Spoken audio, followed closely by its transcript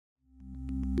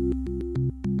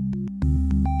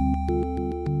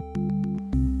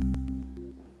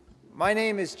My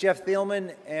name is Jeff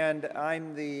Thielman, and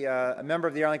I'm a member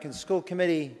of the Arlington School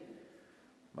Committee.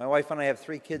 My wife and I have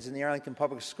 3 kids in the Arlington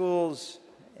Public Schools,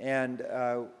 and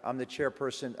I'm the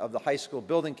chairperson of the High School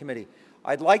Building Committee.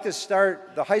 I'd like to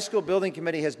start, the High School Building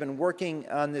Committee has been working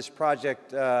on this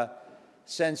project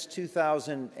since towards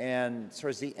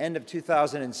the end of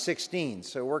 2016.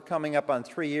 So we're coming up on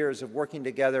 3 years of working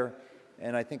together,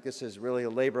 and I think this is really a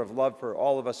labor of love for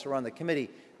all of us around the committee.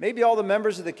 Maybe all the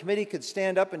members of the committee could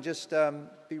stand up and just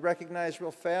be recognized real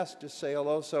fast, just say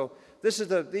hello. So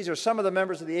these are some of the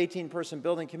members of the 18-person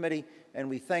building committee, and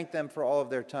we thank them for all of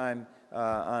their time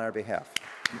on our behalf.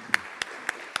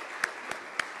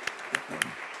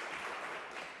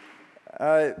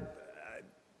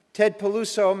 Ted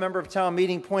Peluso, member of town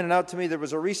meeting, pointed out to me there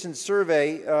was a recent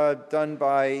survey done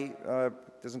by,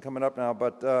 isn't coming up now,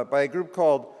 but by a group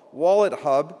called Wallet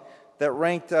Hub that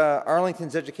ranked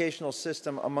Arlington's educational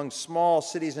system among small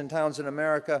cities and towns in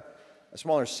America,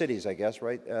 smaller cities, I guess,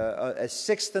 right, as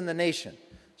 6th in the nation.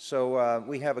 So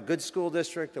we have a good school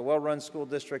district, a well-run school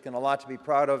district, and a lot to be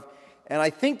proud of. And I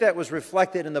think that was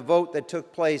reflected in the vote that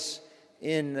took place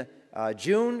in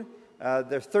June.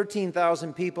 There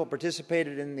 13,000 people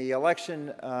participated in the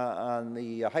election on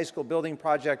the high school building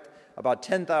project. About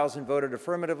 10,000 voted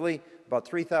affirmatively. About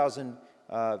 3,000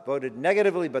 voted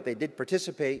negatively, but they did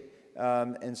participate.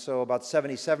 And so about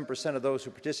 77% of those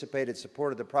who participated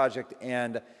supported the project.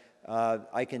 And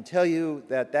I can tell you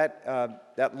that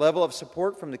that level of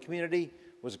support from the community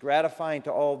was gratifying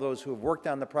to all those who have worked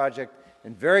on the project,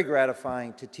 and very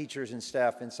gratifying to teachers and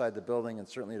staff inside the building, and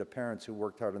certainly to parents who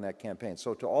worked hard on that campaign.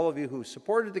 So to all of you who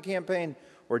supported the campaign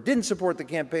or didn't support the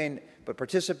campaign but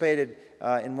participated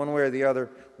in one way or the other,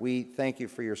 we thank you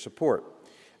for your support.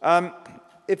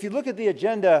 If you look at the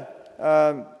agenda,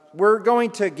 we're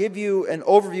going to give you an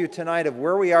overview tonight of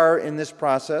where we are in this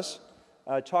process,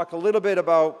 talk a little bit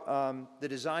about the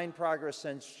design progress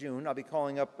since June. I'll be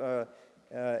calling up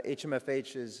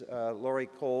HMFH's Lori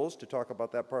Coles to talk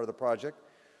about that part of the project.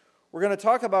 We're going to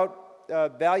talk about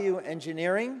value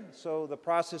engineering, so the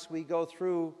process we go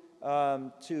through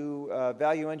to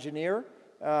value engineer,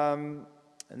 and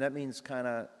that means kind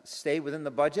of stay within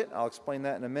the budget. I'll explain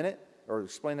that in a minute, or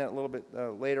explain that a little bit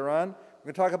later on.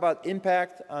 We're going to talk about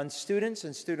impact on students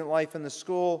and student life in the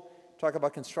school, talk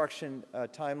about construction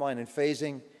timeline and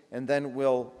phasing, and then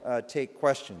we'll take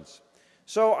questions.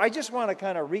 So I just want to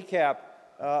kind of recap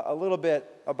a little bit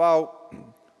about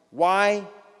why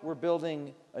we're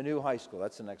building a new high school.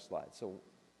 That's the next slide. So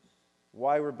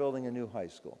why we're building a new high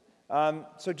school.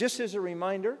 So just as a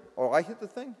reminder, oh, I hit the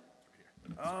thing?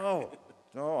 Oh,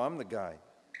 no, I'm the guy.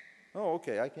 Oh,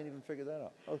 okay, I can't even figure that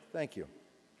out. Oh, thank you.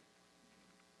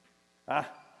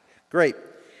 Great.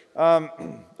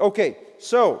 Okay,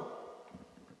 so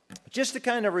just to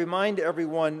kind of remind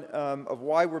everyone of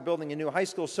why we're building a new high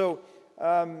school. So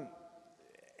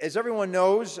as everyone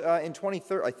knows, in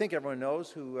 2013, I think everyone knows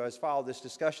who has followed this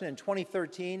discussion, in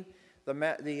 2013,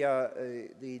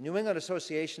 the New England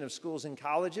Association of Schools and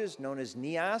Colleges, known as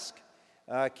NEASC,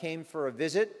 came for a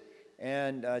visit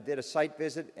and did a site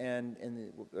visit and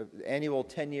the annual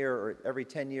 10-year or every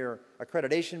 10-year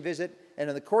accreditation visit. And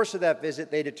in the course of that visit,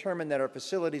 they determined that our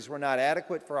facilities were not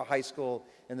adequate for a high school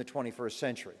in the 21st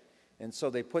century. And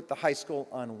so they put the high school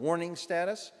on warning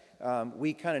status.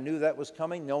 We kind of knew that was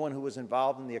coming. No one who was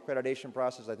involved in the accreditation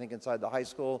process, I think inside the high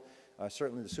school,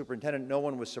 certainly the superintendent, no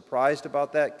one was surprised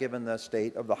about that given the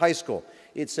state of the high school.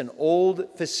 It's an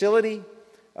old facility.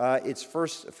 Its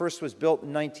first was built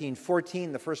in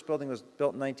 1914. The first building was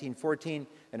built in 1914,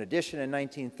 an addition in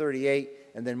 1938,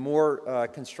 and then more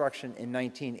construction in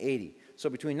 1980. So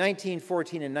between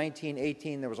 1914 and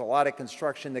 1918, there was a lot of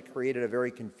construction that created a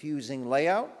very confusing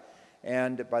layout.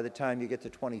 And by the time you get to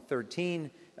 2013,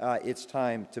 it's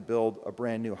time to build a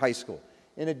brand new high school.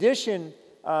 In addition,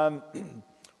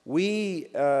 we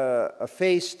are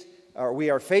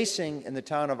facing in the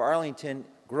town of Arlington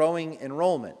growing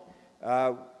enrollment.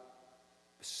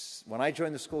 When I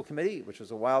joined the school committee, which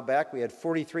was a while back, we had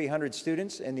 4,300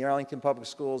 students in the Arlington Public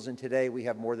Schools, and today we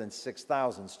have more than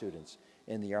 6,000 students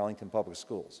in the Arlington Public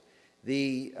Schools.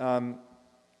 The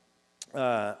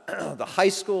high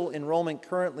school enrollment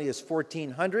currently is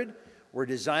 1,400. We're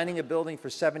designing a building for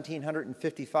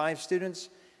 1,755 students,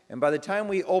 and by the time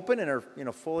we open and are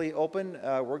fully open,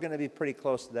 we're going to be pretty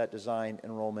close to that design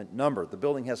enrollment number. The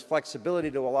building has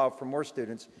flexibility to allow for more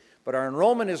students, but our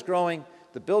enrollment is growing.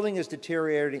 The building is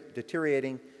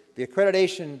deteriorating. The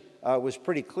accreditation was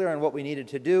pretty clear on what we needed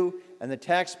to do, and the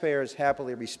taxpayers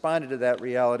happily responded to that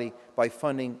reality by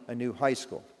funding a new high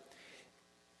school.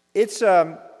 It's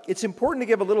important to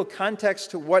give a little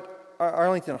context to what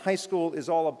Arlington High School is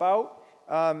all about.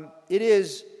 It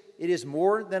is It is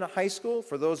more than a high school.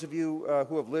 For those of you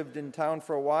who have lived in town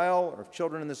for a while or have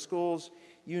children in the schools,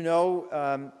 you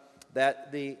know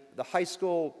that the high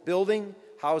school building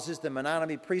houses the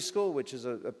Menominee Preschool, which is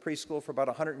a preschool for about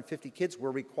 150 kids.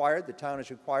 We're required, the town is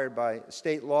required by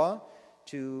state law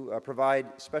to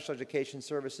provide special education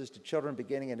services to children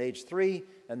beginning at age 3,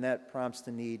 and that prompts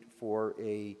the need for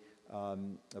a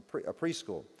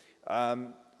preschool.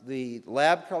 The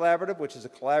Lab Collaborative, which is a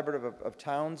collaborative of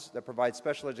towns that provide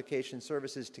special education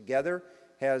services together,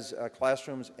 has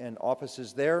classrooms and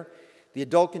offices there. The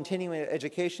Adult Continuing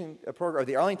Education Program, or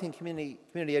the Arlington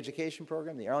Community Education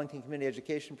Program, the Arlington Community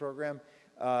Education Program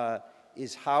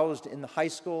is housed in the high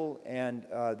school, and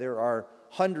there are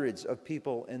hundreds of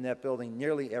people in that building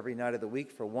nearly every night of the week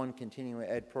for one continuing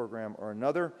ed program or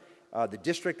another. The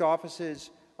district offices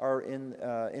are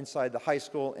inside the high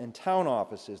school, and town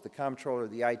offices, the comptroller,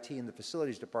 the IT, and the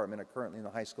facilities department are currently in the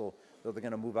high school, though they're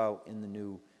going to move out in the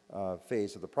new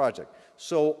phase of the project.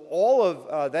 So all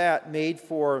of that made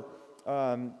for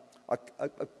a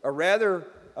rather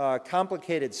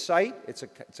complicated site. It's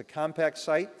a compact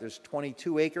site. There's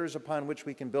 22 acres upon which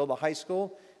we can build a high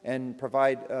school and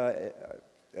provide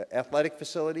athletic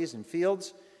facilities and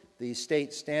fields. The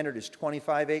state standard is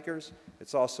 25 acres.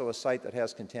 It's also a site that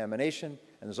has contamination,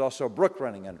 and there's also a brook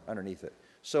running underneath it.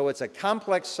 So it's a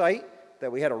complex site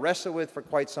that we had to wrestle with for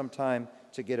quite some time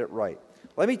to get it right.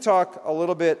 Let me talk a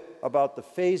little bit about the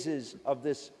phases of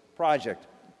this project.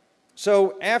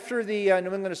 So after the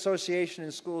New England Association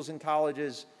of Schools and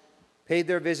Colleges paid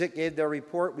their visit, gave their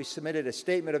report, we submitted a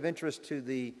statement of interest to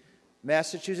the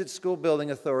Massachusetts School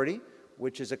Building Authority,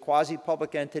 which is a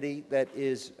quasi-public entity that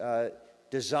is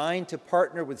designed to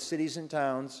partner with cities and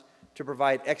towns to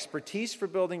provide expertise for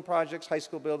building projects, high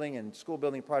school building and school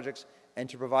building projects, and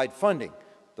to provide funding.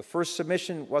 The first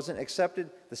submission wasn't accepted.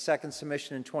 The second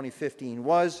submission in 2015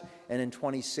 was, and in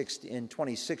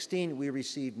 2016 we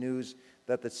received news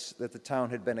that the town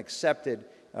had been accepted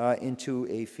into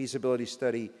a feasibility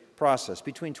study process.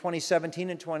 Between 2017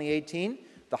 and 2018,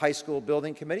 the High School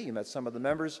Building Committee, you met some of the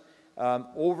members,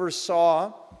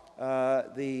 oversaw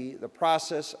the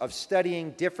process of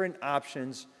studying different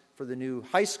options for the new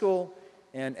high school,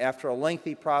 and after a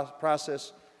lengthy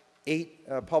process,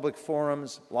 8 public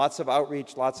forums, lots of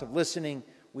outreach, lots of listening,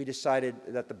 we decided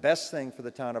that the best thing for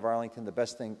the town of Arlington, the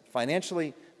best thing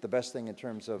financially, the best thing in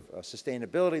terms of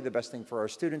sustainability, the best thing for our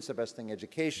students, the best thing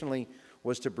educationally,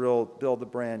 was to build a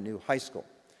brand new high school.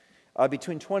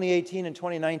 Between 2018 and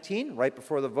 2019, right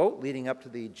before the vote, leading up to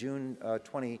the June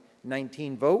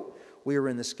 2019 vote, we were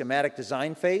in the schematic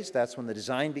design phase. That's when the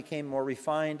design became more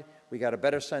refined. We got a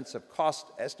better sense of cost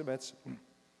estimates.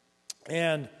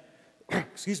 And,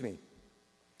 excuse me,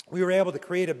 we were able to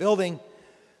create a building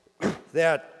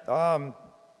that,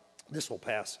 this will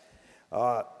pass,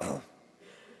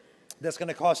 that's going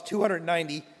to cost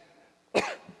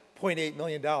 $290.8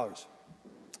 million.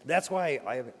 That's why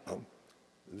I have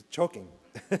choking.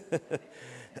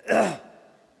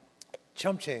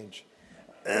 Chump change.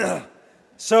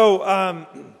 So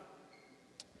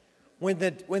when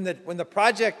the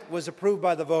project was approved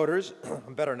by the voters,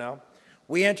 I'm better now,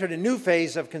 we entered a new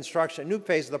phase of construction, a new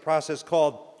phase of the process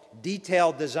called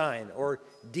detailed design, or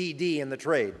DD in the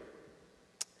trade.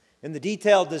 In the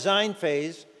detailed design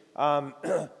phase,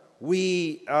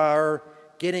 we are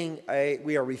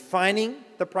refining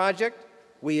the project.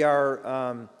 We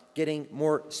are getting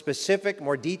more specific,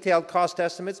 more detailed cost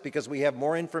estimates because we have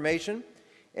more information.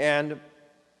 And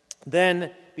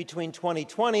then between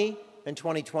 2020 and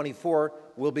 2024,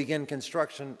 we'll begin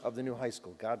construction of the new high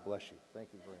school. God bless you.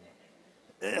 Thank you very much.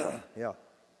 Yeah.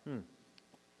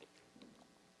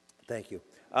 Thank you.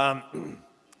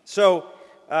 So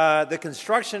the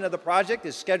construction of the project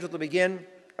is scheduled to begin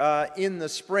in the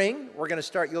spring. We're going to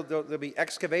start, there'll be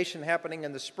excavation happening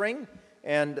in the spring,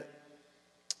 and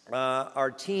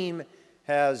our team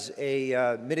has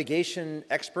a mitigation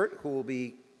expert who will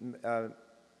be,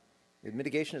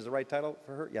 mitigation is the right title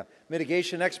for her? Yeah,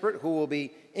 mitigation expert who will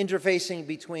be interfacing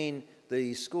between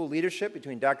the school leadership,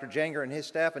 between Dr. Jenger and his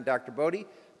staff and Dr. Bodie,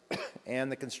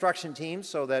 and the construction team,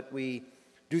 so that we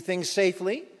do things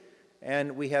safely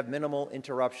and we have minimal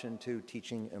interruption to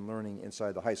teaching and learning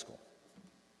inside the high school.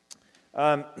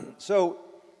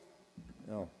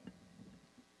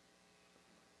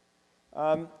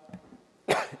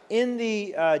 In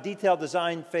the detailed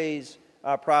design phase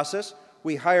process,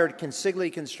 we hired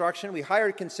Consigli Construction.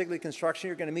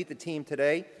 You're going to meet the team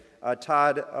today.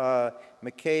 Todd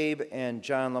McCabe and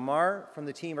John Lamar from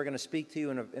the team are going to speak to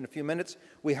you in a few minutes.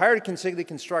 We hired Consigli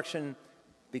Construction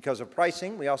because of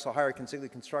pricing. We also hired Consigli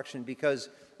Construction because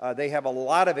they have a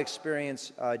lot of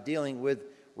experience dealing with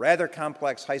rather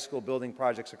complex high school building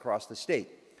projects across the state,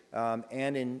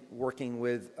 and in working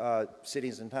with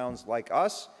cities and towns like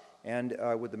us and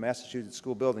with the Massachusetts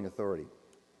School Building Authority.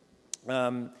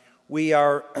 We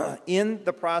are in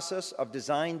the process of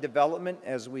design development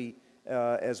as we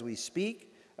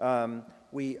speak.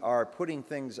 We are putting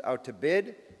things out to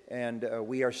bid, and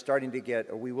we are starting to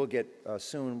get, we will get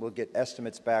soon, we'll get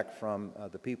estimates back from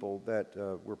the people that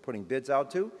we're putting bids out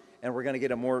to, and we're going to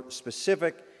get a more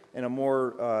specific and a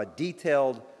more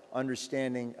detailed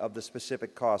understanding of the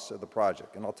specific costs of the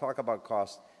project. And I'll talk about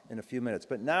costs in a few minutes.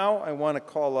 But now I want to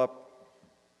call up,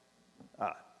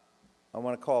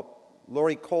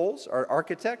 Lori Coles, our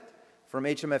architect from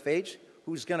HMFH,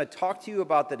 who's going to talk to you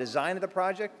about the design of the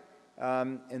project,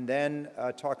 and then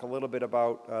talk a little bit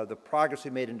about the progress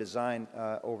we made in design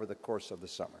over the course of the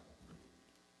summer.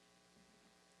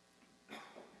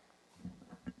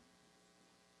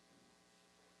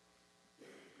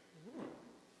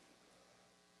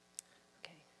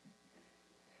 Okay.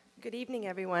 Good evening,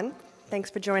 everyone. Thanks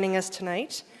for joining us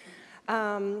tonight.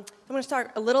 I'm going to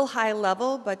start a little high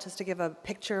level, but just to give a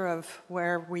picture of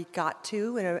where we got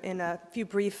to in a few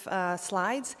brief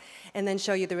slides, and then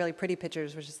show you the really pretty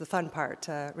pictures, which is the fun part,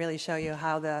 to really show you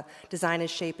how the design is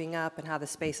shaping up and how the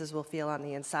spaces will feel on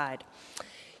the inside.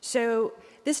 So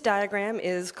this diagram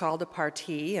is called a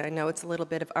partie. I know it's a little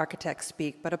bit of architect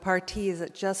speak, but a partie is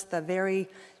just the very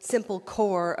simple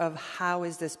core of how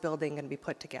is this building going to be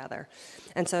put together.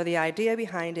 And so the idea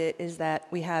behind it is that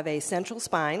we have a central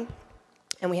spine,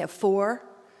 and we have 4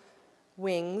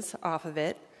 wings off of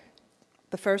it.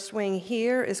 The first wing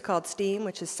here is called STEAM,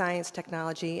 which is Science,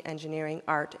 Technology, Engineering,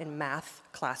 Art, and Math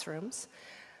classrooms.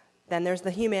 Then there's the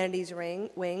Humanities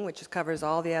wing, which covers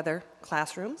all the other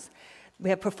classrooms. We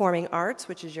have Performing Arts,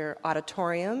 which is your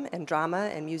auditorium and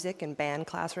drama and music and band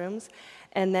classrooms.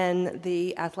 And then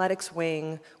the Athletics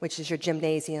wing, which is your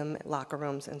gymnasium, locker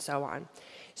rooms, and so on.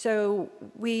 So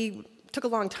we took a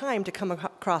long time to come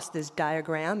across this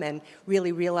diagram and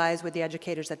really realize with the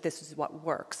educators that this is what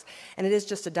works. And it is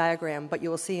just a diagram, but you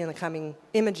will see in the coming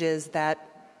images that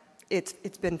it's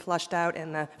been fleshed out,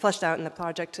 and the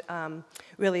project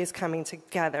really is coming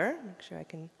together. Make sure I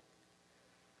can.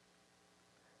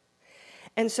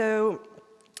 And so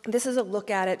this is a look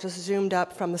at it just zoomed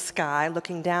up from the sky,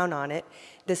 looking down on it.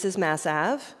 This is Mass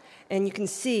Ave, and you can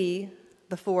see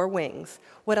the 4 wings.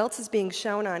 What else is being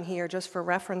shown on here, just for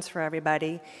reference for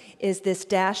everybody, is this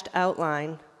dashed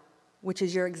outline, which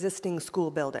is your existing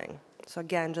school building. So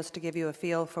again, just to give you a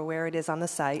feel for where it is on the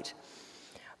site.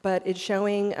 But it's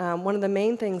showing one of the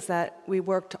main things that we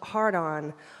worked hard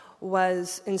on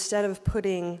was, instead of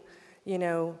putting,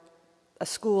 a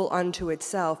school unto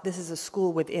itself, this is a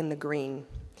school within the green.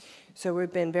 So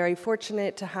we've been very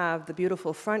fortunate to have the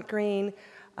beautiful front green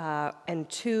and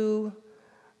 2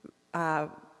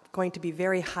 going to be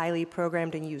very highly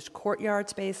programmed and used courtyard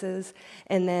spaces,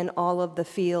 and then all of the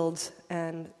fields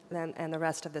and the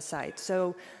rest of the site.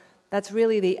 So that's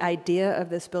really the idea of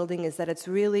this building, is that it's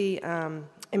really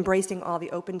embracing all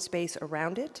the open space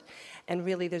around it, and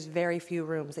really there's very few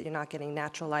rooms that you're not getting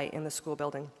natural light in the school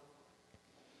building.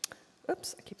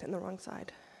 Oops, I keep hitting the wrong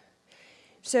side.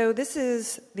 So this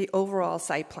is the overall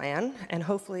site plan, and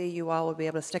hopefully you all will be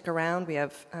able to stick around. We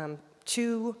have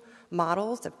 2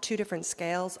 models of 2 different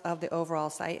scales of the overall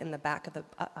site in the back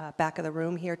of the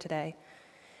room here today.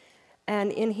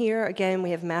 And in here, again,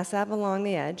 we have Mass Ave along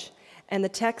the edge, and the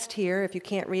text here, if you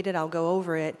can't read it, I'll go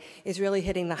over it, is really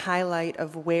hitting the highlight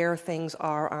of where things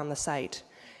are on the site.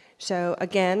 So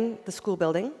again, the school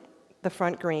building, the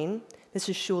front green. This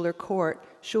is Schuler Court.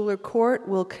 Schuler Court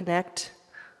will connect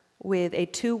with a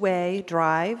 2-way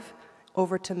drive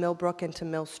over to Millbrook and to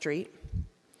Mill Street.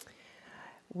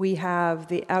 We have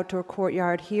the outdoor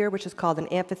courtyard here, which is called an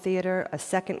amphitheater, a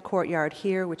second courtyard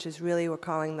here, which is really, we're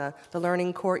calling the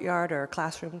learning courtyard or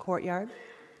classroom courtyard.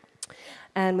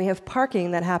 And we have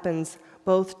parking that happens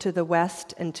both to the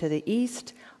west and to the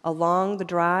east along the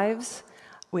drives.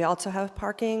 We also have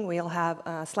parking. We'll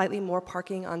have slightly more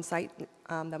parking on site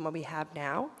than what we have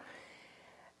now.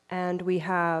 And we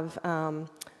have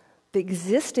the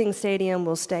existing stadium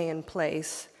will stay in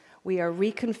place. We are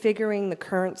reconfiguring the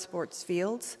current sports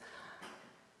fields.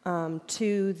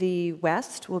 To the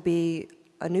west will be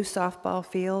a new softball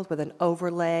field with an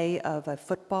overlay of a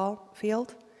football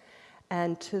field.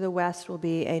 And to the west will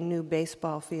be a new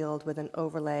baseball field with an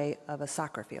overlay of a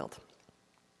soccer field.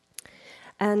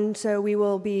 And so we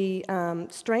will be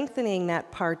strengthening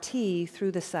that partie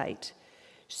through the site.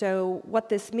 So what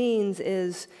this means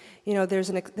is, there's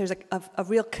a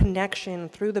real connection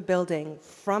through the building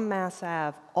from Mass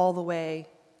Ave all the way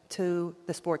to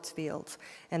the sports fields.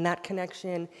 And that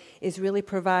connection is really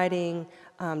providing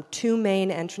two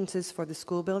main entrances for the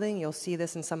school building. You'll see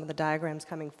this in some of the diagrams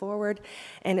coming forward.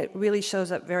 And it really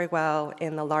shows up very well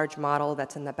in the large model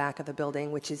that's in the back of the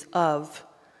building, which is of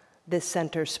this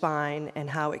center spine and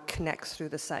how it connects through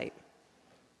the site.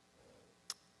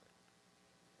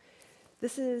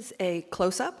 This is a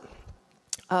close-up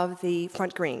of the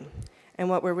front green. And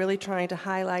what we're really trying to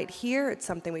highlight here, it's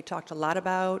something we talked a lot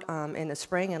about in the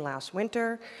spring and last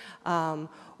winter,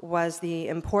 was the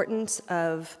importance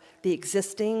of the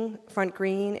existing front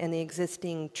green and the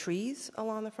existing trees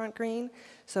along the front green.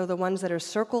 So the ones that are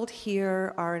circled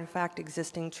here are in fact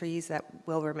existing trees that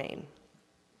will remain.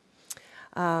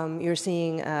 You're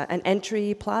seeing an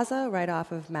entry plaza right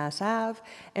off of Mass Ave,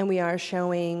 and we are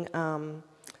showing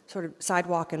sort of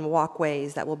sidewalk and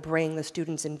walkways that will bring the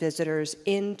students and visitors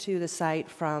into the site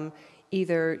from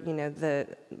either, the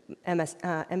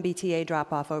MBTA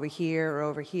drop-off over here or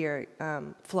over here,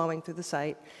 flowing through the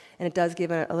site. And it does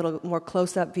give a little more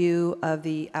close-up view of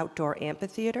the outdoor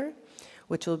amphitheater,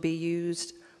 which will be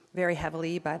used very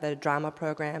heavily by the drama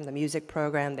program, the music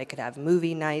program. They could have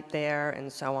movie night there and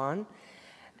so on.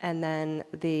 And then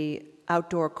the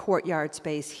outdoor courtyard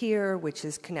space here, which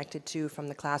is connected to from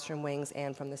the classroom wings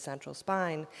and from the central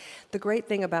spine. The great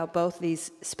thing about both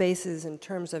these spaces in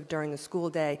terms of during the school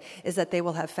day is that they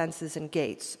will have fences and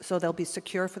gates. So they'll be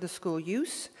secure for the school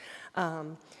use.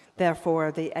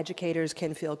 Therefore, the educators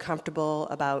can feel comfortable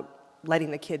about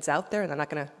letting the kids out there, and they're not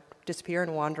going to disappear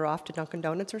and wander off to Dunkin'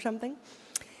 Donuts or something.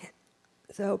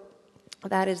 So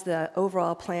that is the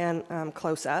overall plan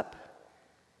close up.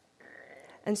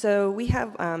 And so we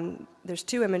have, there's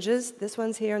two images. This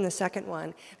one's here and the second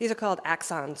one. These are called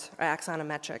axons, or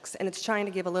axonometrics. And it's trying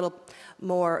to give a little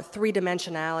more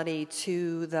three-dimensionality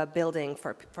to the building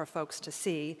for folks to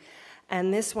see.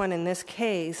 And this one, in this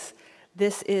case,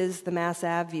 this is the Mass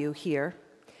Ave view here.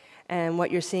 And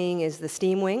what you're seeing is the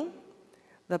STEAM wing,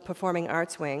 the Performing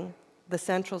Arts wing, the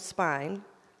central spine,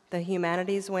 the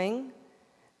Humanities wing,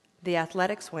 the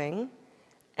Athletics wing,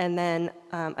 and then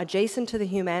adjacent to the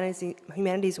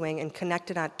humanities wing and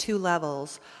connected at two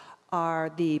levels are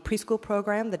the preschool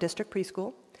program, the district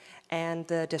preschool, and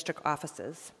the district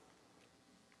offices.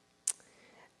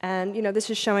 And, this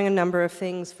is showing a number of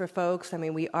things for folks. I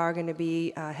mean, we are going to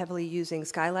be heavily using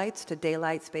skylights to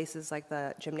daylight spaces like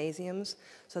the gymnasiums,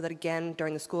 so that, again,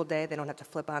 during the school day, they don't have to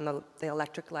flip on the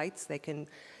electric lights. They can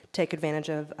take advantage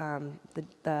of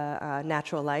the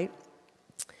natural light.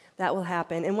 That will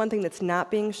happen. And one thing that's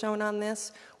not being shown on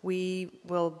this, we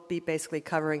will be basically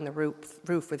covering the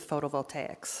roof with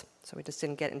photovoltaics. So we just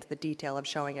didn't get into the detail of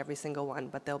showing every single one,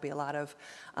 but there'll be a lot of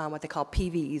what they call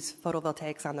PVs,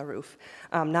 photovoltaics on the roof,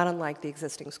 not unlike the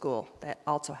existing school that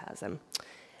also has them.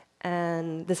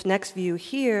 And this next view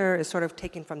here is sort of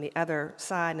taken from the other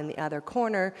side in the other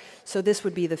corner. So this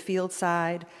would be the field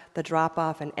side, the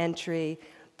drop-off and entry.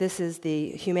 This is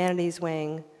the humanities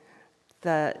wing,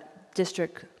 the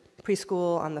district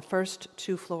preschool on the first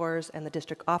two floors and the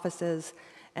district offices,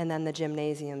 and then the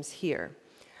gymnasiums here.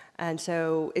 And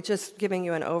so it's just giving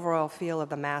you an overall feel of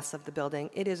the mass of the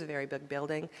building. It is a very big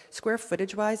building. Square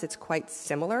footage-wise, it's quite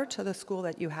similar to the school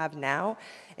that you have now,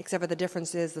 except for the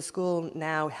difference is the school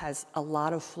now has a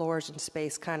lot of floors and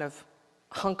space kind of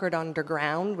hunkered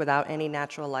underground without any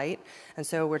natural light. And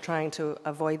so we're trying to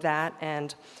avoid that.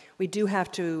 And we do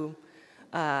have to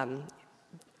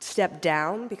step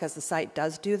down because the site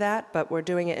does do that, but we're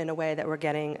doing it in a way that we're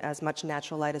getting as much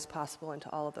natural light as possible into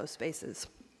all of those spaces.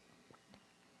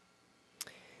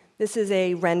 This is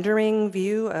a rendering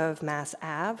view of Mass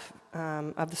Ave,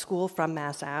 of the school from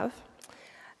Mass Ave.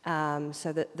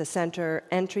 So the center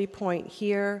entry point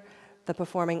here, the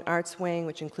Performing Arts wing,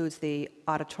 which includes the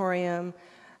auditorium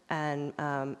and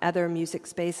other music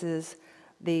spaces,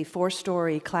 the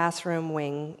four-story classroom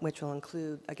wing, which will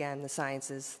include, again, the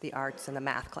sciences, the arts, and the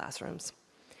math classrooms.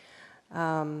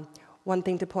 One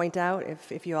thing to point out,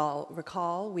 if you all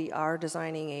recall, we are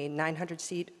designing a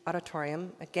 900-seat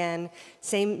auditorium. Again,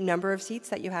 same number of seats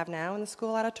that you have now in the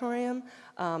school auditorium,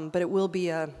 but it will be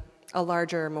a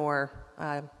larger, more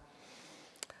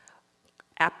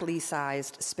aptly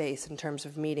sized space in terms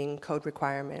of meeting code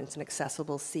requirements and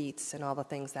accessible seats and all the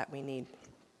things that we need.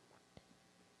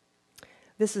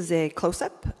 This is a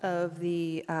close-up of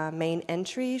the main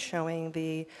entry showing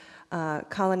the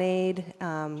colonnade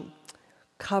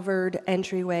covered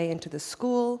entryway into the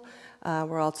school.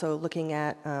 We're also looking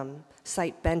at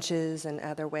site benches and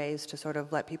other ways to sort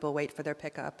of let people wait for their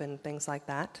pickup and things like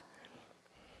that.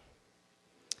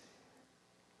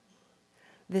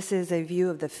 This is a view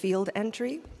of the field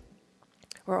entry.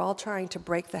 We're all trying to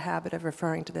break the habit of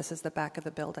referring to this as the back of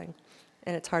the building.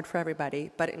 and it's hard for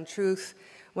everybody. But in truth,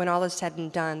 when all is said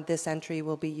and done, this entry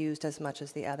will be used as much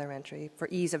as the other entry for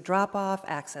ease of drop-off,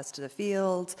 access to the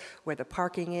fields, where the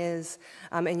parking is,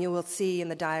 and you will see in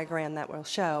the diagram that we'll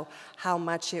show how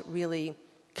much it really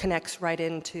connects right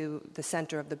into the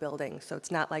center of the building. So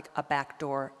it's not like a back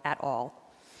door at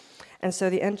all. And so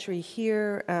the entry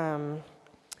here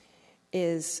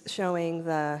is showing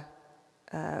the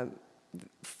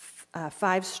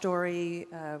 5-story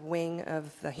wing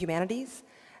of the humanities,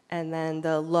 and then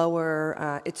the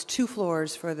lower, it's 2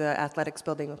 floors for the athletics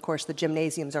building. Of course, the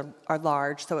gymnasiums are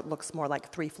large, so it looks more like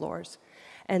 3 floors.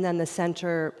 And then the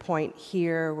center point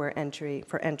here where entry.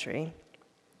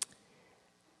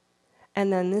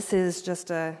 And then this is just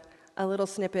a little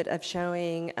snippet of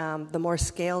showing the more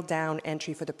scaled down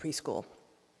entry for the preschool.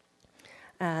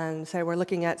 And so we're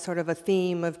looking at sort of a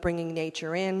theme of bringing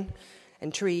nature in,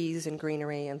 and trees and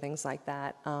greenery and things like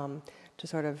that, to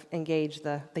sort of engage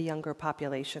the younger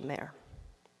population there.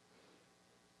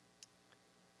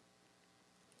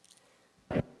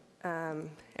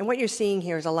 And what you're seeing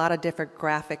here is a lot of different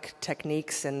graphic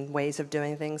techniques and ways of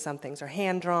doing things. Some things are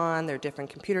hand-drawn, there are different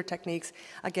computer techniques.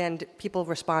 Again, people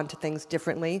respond to things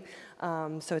differently,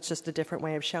 so it's just a different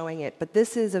way of showing it. But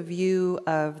this is a view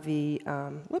of the,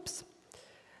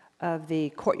 of the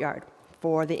courtyard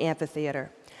for the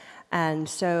amphitheater. And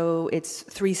so it's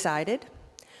 3-sided.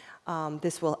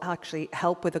 This will actually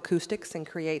help with acoustics and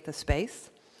create the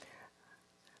space.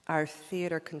 Our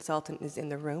theater consultant is in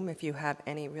the room if you have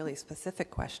any really specific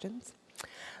questions.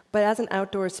 But as an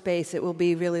outdoor space, it will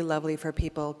be really lovely for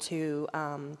people to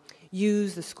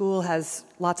use. The school has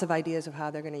lots of ideas of how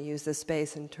they're going to use this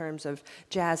space in terms of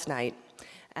jazz night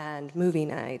and movie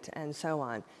night and so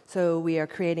on. So we are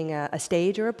creating a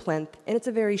stage or a plinth, and it's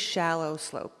a very shallow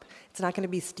slope. It's not going to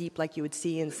be steep like you would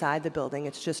see inside the building.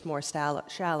 It's just more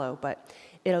shallow, but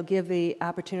it'll give the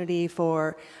opportunity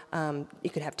for, you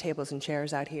could have tables and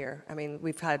chairs out here. I mean,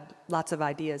 we've had lots of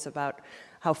ideas about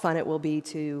how fun it will be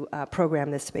to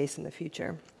program this space in the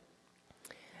future.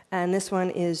 And this one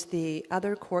is the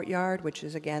other courtyard, which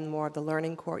is, again, more of the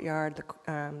learning courtyard,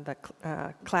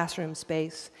 the classroom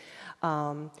space.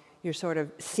 You're sort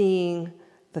of seeing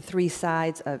the 3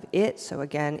 sides of it. So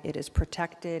again, it is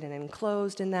protected and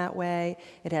enclosed in that way.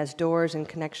 It has doors and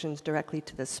connections directly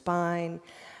to the spine.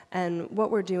 And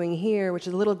what we're doing here, which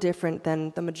is a little different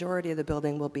than the majority of the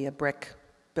building, will be a brick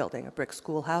building, a brick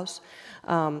schoolhouse.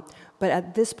 But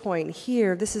at this point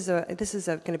here, this is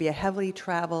going to be a heavily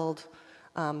traveled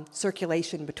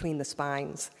circulation between the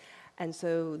spines. And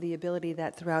so the ability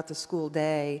that throughout the school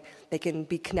day, they can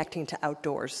be connecting to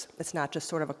outdoors. It's not just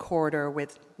sort of a corridor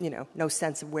with, no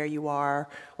sense of where you are,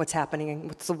 what's happening,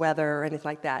 what's the weather, or anything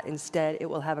like that. Instead, it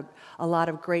will have a lot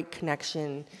of great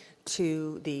connection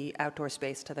to the outdoor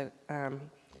space, to the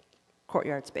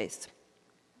courtyard space.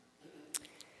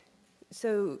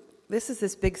 So this is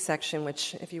this big section,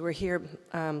 which if you were here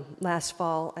last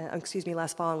fall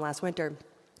and last winter,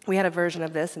 we had a version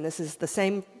of this, and this is the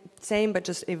same but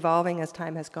just evolving as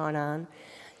time has gone on.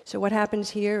 So what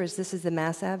happens here is this is the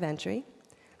Mass Ave entry,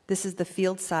 this is the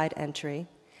field side entry,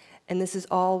 and this is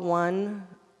all one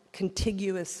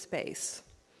contiguous space.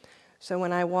 So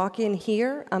when I walk in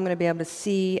here, I'm going to be able to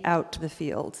see out to the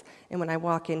fields. And when I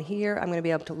walk in here, I'm going to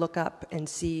be able to look up and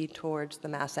see towards the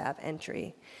Mass Ave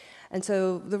entry. And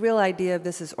so the real idea of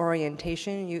this is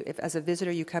orientation. If as a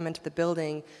visitor you come into the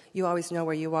building, you always know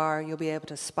where you are. You'll be able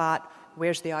to spot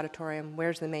where's the auditorium,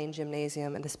 where's the main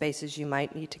gymnasium, and the spaces you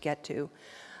might need to get to.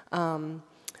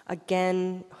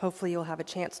 Again, hopefully you'll have a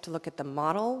chance to look at the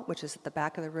model, which is at the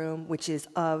back of the room, which is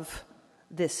of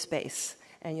this space.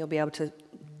 And you'll be able to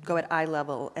go at eye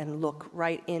level and look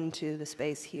right into the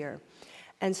space here.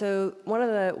 And so one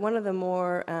of the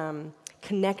more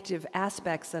connective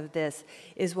aspects of this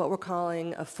is what we're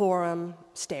calling a forum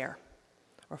stair,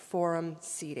 or forum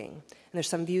seating. And there's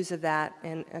some views of that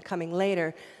coming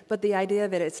later, but the idea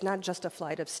of it, it's not just a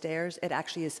flight of stairs, it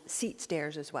actually is seat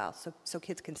stairs as well. So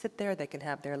kids can sit there, they can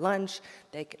have their lunch,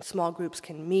 small groups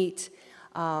can meet.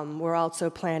 We're also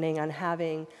planning on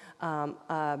having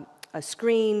a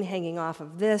screen hanging off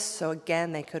of this, so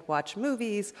again, they could watch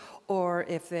movies, or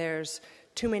if there's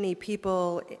too many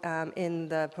people in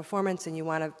the performance and you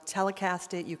want to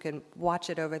telecast it, you can watch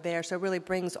it over there. So it really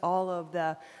brings all of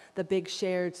the big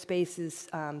shared spaces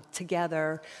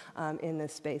together in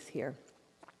this space here.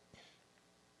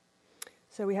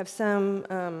 So we have some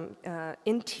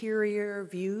interior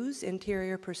views,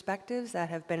 interior perspectives that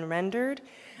have been rendered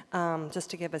just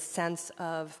to give a sense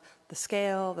of the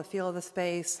scale, the feel of the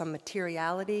space, some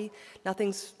materiality.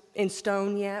 Nothing's in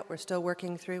stone yet. We're still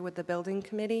working through with the building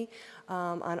committee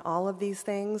on all of these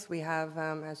things. We have,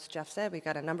 as Jeff said, we've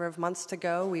got a number of months to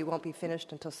go. We won't be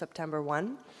finished until September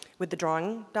 1 with the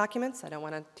drawing documents. I don't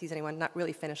want to tease anyone, not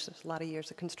really finished. There's a lot of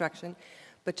years of construction,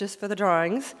 but just for the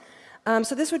drawings.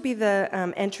 So this would be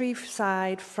the entry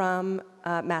side from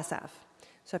Mass Ave.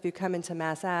 So if you come into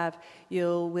Mass Ave,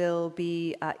 you will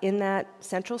be in that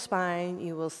central spine.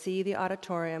 You will see the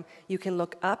auditorium. You can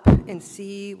look up and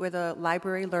see where the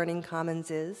Library Learning Commons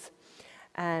is.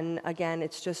 And again,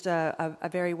 it's just a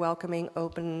very welcoming,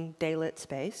 open, daylit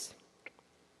space.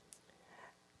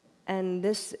 And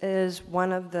this is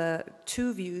one of the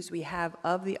two views we have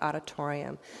of the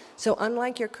auditorium. So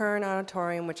unlike your current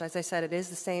auditorium, which, as I said, it is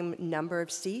the same number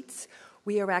of seats,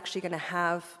 we are actually going to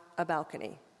have a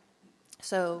balcony.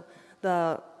 So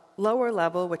the lower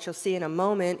level, which you'll see in a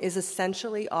moment, is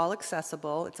essentially all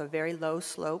accessible. It's a very low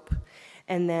slope.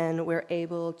 And then we're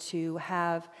able to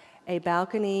have a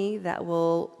balcony that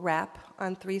will wrap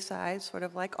on three sides, sort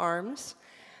of like arms,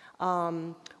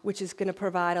 which is going to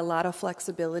provide a lot of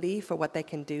flexibility for what they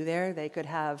can do there. They could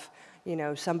have,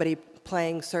 somebody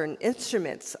playing certain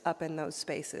instruments up in those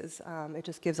spaces. It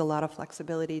just gives a lot of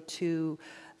flexibility to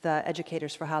the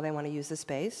educators for how they want to use the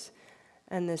space.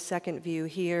 And the second view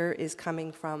here is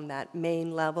coming from that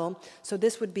main level. So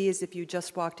this would be as if you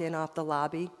just walked in off the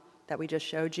lobby that we just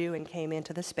showed you and came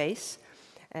into the space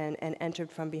and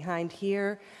entered from behind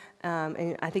here.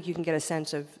 And I think you can get a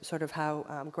sense of sort of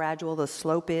how gradual the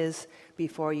slope is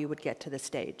before you would get to the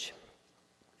stage.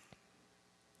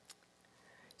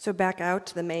 So back out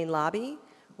to the main lobby.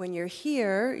 When you're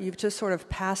here, you've just sort of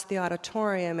passed the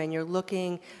auditorium and you're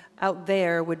looking out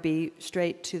there would be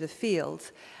straight to the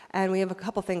fields. And we have a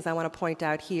couple things I want to point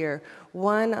out here.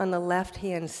 One, on the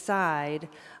left-hand side,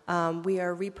 we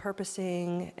are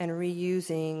repurposing and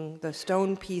reusing the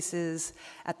stone pieces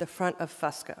at the front of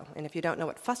Fusco. And if you don't know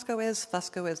what Fusco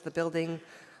is the building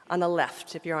on the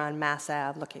left if you're on Mass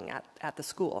Ave looking at the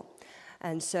school.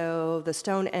 And so the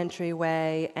stone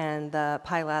entryway and the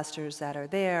pilasters that are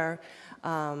there,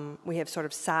 we have sort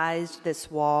of sized this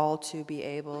wall to be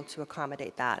able to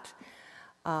accommodate that.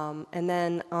 And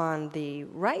then on the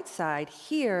right side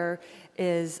here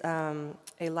is a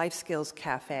life skills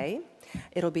cafe.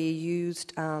 It'll be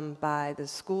used by the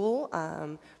school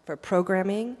for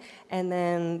programming. And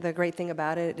then the great thing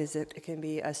about it is it can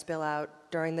be a spill out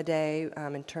during the day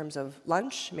in terms of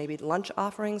lunch. Maybe lunch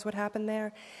offerings would happen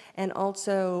there. And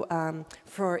also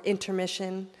for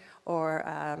intermission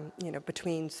or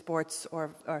between sports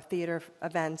or theater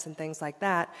events and things like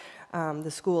that,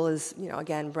 the school is,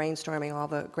 again, brainstorming all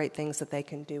the great things that they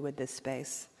can do with this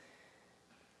space.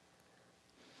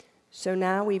 So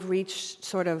now we've reached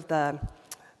sort of the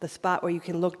spot where you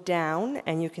can look down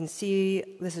and you can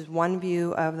see, this is one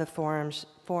view of the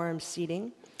forum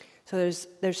seating. So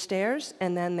there's stairs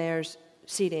and then there's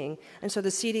seating. And so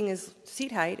the seating is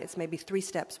seat height. It's maybe 3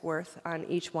 steps worth on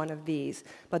each one of these.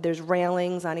 But there's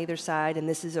railings on either side, and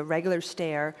this is a regular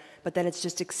stair, but then it's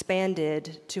just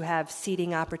expanded to have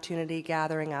seating opportunity,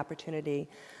 gathering opportunity.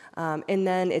 And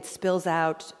then it spills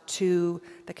out to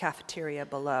the cafeteria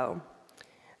below.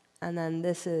 And then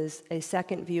this is a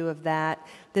second view of that.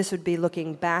 This would be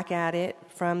looking back at it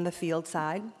from the field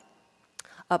side.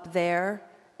 Up there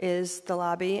is the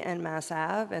lobby and Mass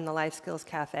Ave and the Life Skills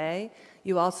Cafe.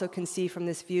 You also can see from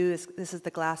this view, this is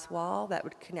the glass wall that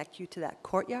would connect you to that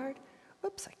courtyard.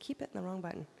 Whoops, I keep hitting the wrong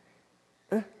button.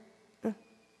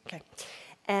 Okay.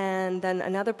 And then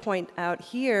another point out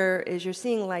here is you're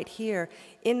seeing light here.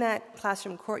 In that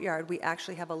classroom courtyard, we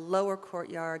actually have a lower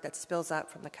courtyard that spills out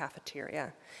from the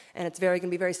cafeteria. And it's going to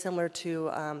be very similar to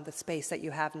the space that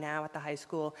you have now at the high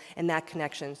school and that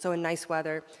connection. So in nice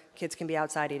weather, kids can be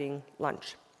outside eating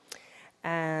lunch.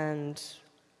 And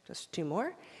just 3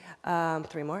 more.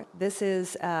 This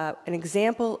is an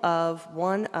example of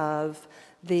one of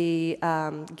the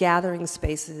gathering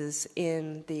spaces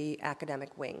in the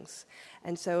academic wings.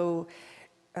 And so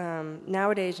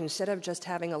nowadays, instead of just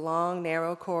having a long,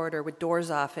 narrow corridor with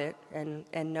doors off it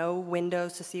and no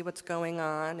windows to see what's going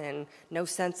on and no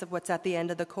sense of what's at the end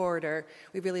of the corridor,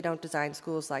 we really don't design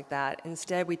schools like that.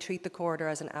 Instead, we treat the corridor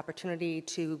as an opportunity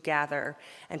to gather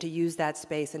and to use that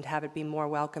space and have it be more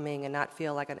welcoming and not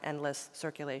feel like an endless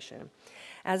circulation.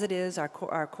 As it is, our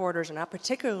corridors are not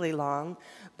particularly long,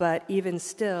 but even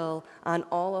still, on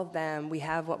all of them, we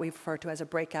have what we refer to as a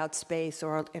breakout space,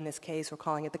 or in this case, we're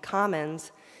calling it the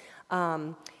commons.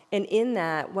 And in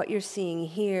that, what you're seeing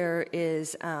here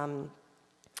is a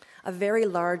very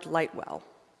large light well.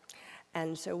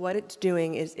 And so what it's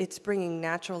doing is it's bringing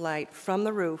natural light from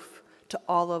the roof to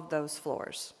all of those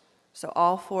floors. So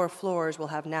all 4 floors will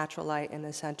have natural light in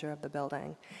the center of the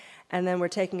building. And then we're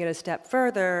taking it a step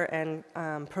further and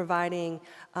providing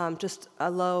just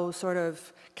a low sort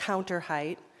of counter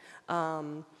height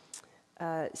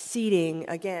seating,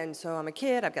 again, so I'm a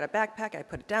kid, I've got a backpack, I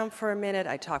put it down for a minute,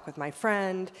 I talk with my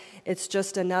friend. It's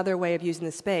just another way of using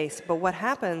the space. But what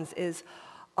happens is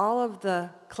all of the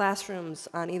classrooms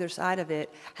on either side of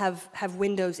it have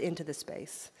windows into the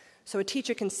space. So a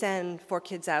teacher can send 4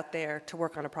 kids out there to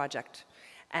work on a project.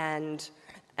 And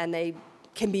they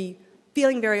can be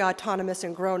feeling very autonomous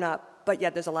and grown up, but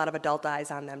yet there's a lot of adult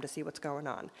eyes on them to see what's going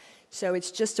on. So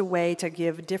it's just a way to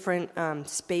give different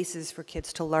spaces for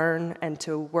kids to learn and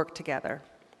to work together.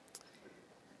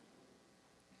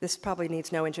 This probably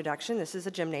needs no introduction. This is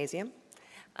a gymnasium.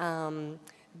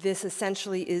 This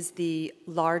essentially is the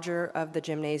larger of the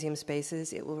gymnasium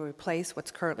spaces. It will replace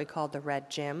what's currently called the red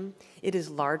gym. It is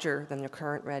larger than the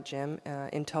current red gym.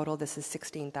 In total, this is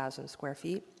 16,000 square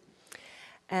feet.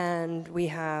 And we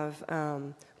have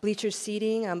bleacher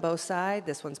seating on both sides.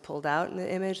 This one's pulled out in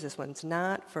the image, this one's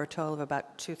not, for a total of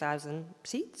about 2,000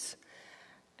 seats.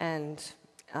 And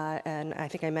I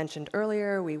think I mentioned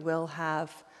earlier, we will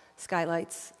have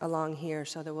skylights along here,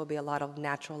 so there will be a lot of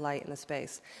natural light in the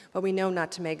space. But we know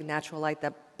not to make natural light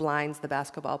that blinds the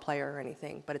basketball player or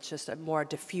anything, but it's just a more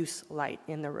diffuse light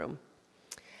in the room.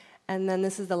 And then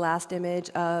this is the last image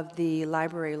of the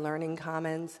library learning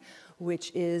commons,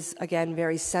 which is, again,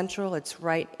 very central. It's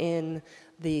right in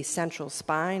the central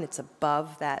spine. It's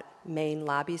above that main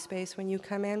lobby space when you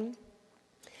come in.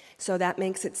 So that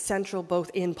makes it central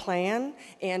both in plan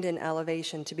and in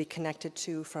elevation to be connected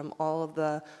to from all of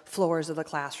the floors of the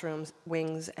classrooms,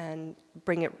 wings, and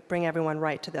bring everyone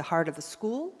right to the heart of the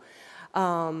school.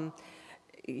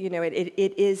 You know, it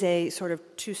is a sort of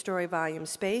 2-story volume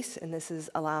space, and this is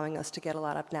allowing us to get a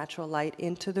lot of natural light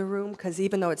into the room, because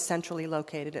even though it's centrally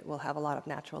located, it will have a lot of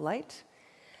natural light.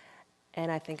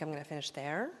 And I think I'm going to finish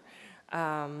there.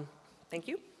 Thank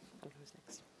you. Who's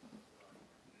next?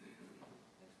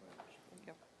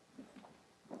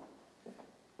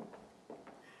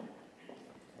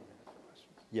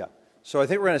 Yeah. So I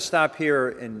think we're going to stop here,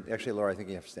 and actually, Laura, I think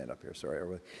you have to stand up here. Sorry.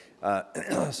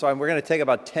 So we're going to take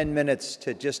about 10 minutes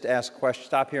to just ask questions.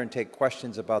 Stop here and take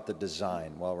questions about the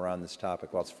design while we're on this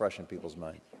topic, while it's fresh in people's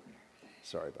mind.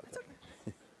 Sorry about that.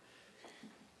 Okay.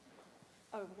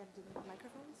 Oh, we got to do the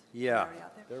microphones? Yeah,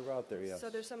 They're out there. Yes. So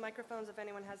there's some microphones if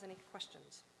anyone has any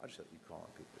questions. I'll just let you call on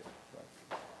people.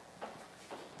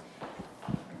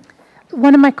 Yeah.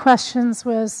 One of my questions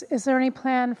was, is there any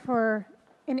plan for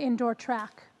an indoor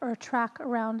track or a track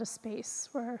around a space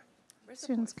where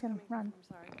students can run? I'm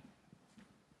sorry.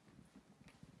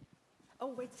 Oh,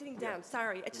 wait, sitting down.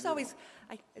 Sorry. I just always,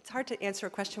 it's hard to answer a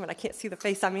question when I can't see the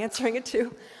face I'm answering it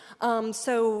to.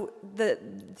 So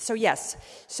yes.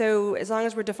 So as long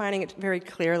as we're defining it very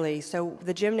clearly. So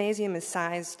the gymnasium is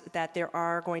sized that there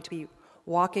are going to be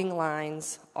walking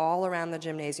lines all around the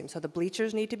gymnasium. So the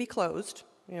bleachers need to be closed,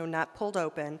 you know, not pulled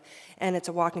open, and it's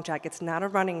a walking track. It's not a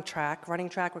running track. Running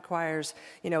track requires,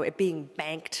 you know, it being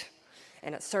banked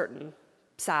and a certain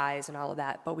size and all of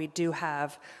that, but we do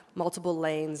have multiple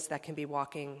lanes that can be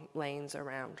walking lanes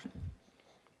around.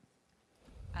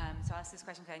 So I'll ask this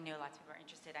question because I know lots of people are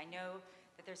interested. I know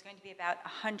that there's going to be about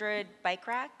 100 bike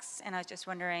racks, and I was just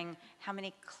wondering how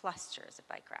many clusters of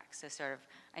bike racks. So sort of,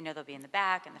 I know they'll be in the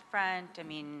back and the front. I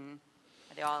mean,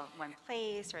 are they all in one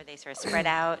place, or are they sort of spread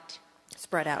out?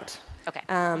 Spread out. Okay.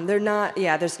 They're not,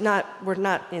 yeah, we're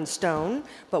not in stone,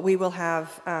 but we will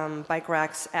have bike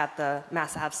racks at the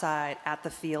Mass Ave side, at the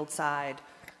field side,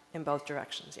 in both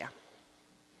directions, yeah.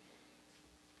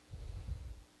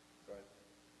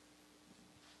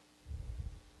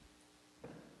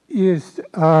 Yes,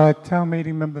 town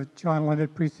meeting member John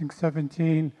Leonard, Precinct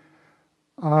 17.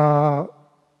 As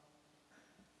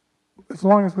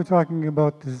long as we're talking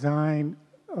about design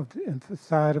of the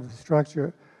facade of the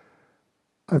structure,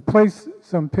 I've placed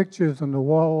some pictures on the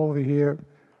wall over here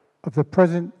of the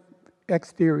present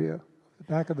exterior, the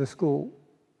back of the school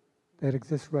that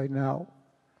exists right now.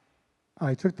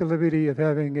 I took the liberty of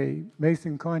having a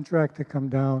mason contractor come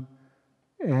down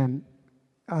and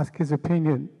ask his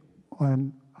opinion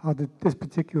on how this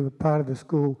particular part of the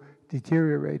school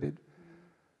deteriorated.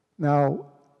 Now,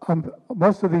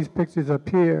 most of these pictures up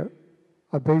here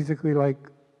are basically like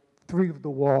 3 of the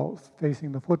walls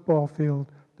facing the football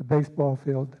field, the baseball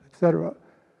field, etc.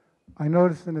 I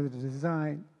noticed in the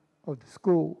design of the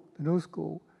school, the new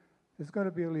school, there's going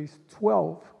to be at least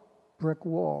 12 brick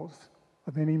walls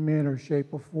of any manner, shape,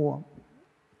 or form.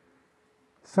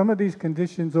 Some of these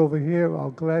conditions over here,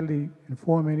 I'll gladly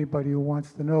inform anybody who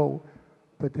wants to know,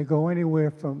 but they go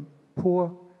anywhere from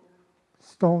poor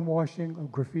stone washing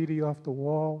of graffiti off the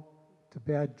wall, to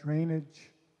bad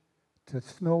drainage, to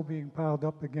snow being piled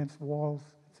up against walls,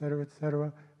 et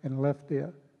cetera, and left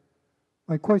there.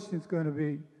 My question is going to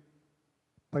be,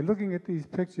 by looking at these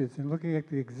pictures and looking at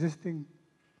the existing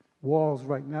walls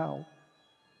right now,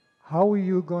 how are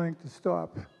you going to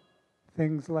stop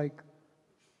things like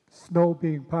snow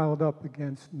being piled up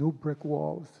against new brick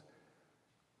walls,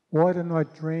 water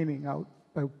not draining out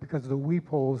because the weep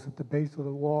holes at the base of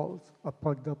the walls are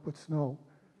plugged up with snow,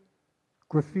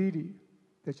 graffiti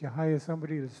that you hire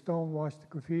somebody to stone wash the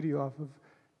graffiti off of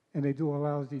and they do a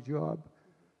lousy job?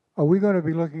 Are we going to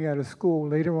be looking at a school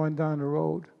later on down the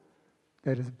road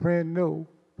that is brand new,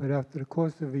 but after the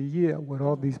course of a year with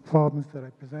all these problems that I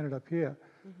presented up here,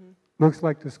 looks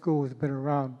like the school has been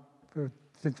around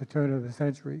since the turn of the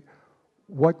century?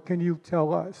 What can you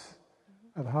tell us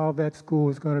of how that school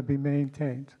is going to be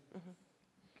maintained?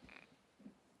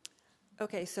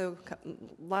 Okay, so a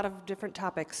lot of different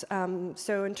topics.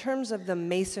 So in terms of the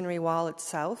masonry wall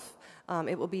itself,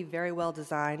 it will be very well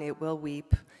designed. It will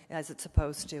weep as it's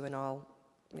supposed to and all.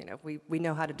 You know, we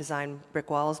know how to design brick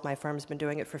walls. My firm's been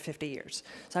doing it for 50 years.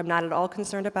 So I'm not at all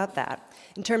concerned about that.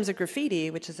 In terms of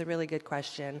graffiti, which is a really good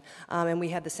question, and we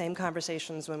had the same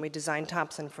conversations when we designed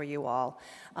Thompson for you all,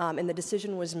 and the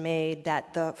decision was made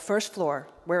that the first floor,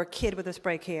 where a kid with a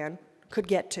spray can could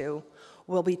get to,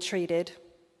 will be treated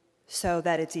so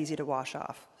that it's easy to wash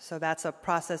off. So that's a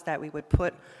process that we would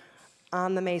put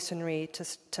on the masonry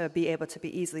to be able to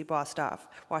be easily washed off.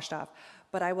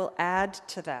 But I will add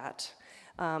to that,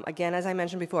 again, as I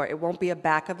mentioned before, it won't be a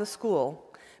back of the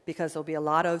school because there'll be a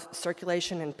lot of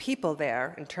circulation and people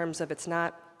there in terms of it's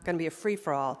not going to be a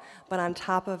free-for-all. But on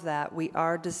top of that, we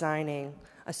are designing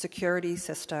a security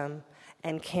system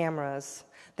and cameras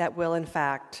that will, in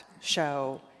fact,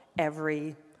 show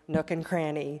every nook and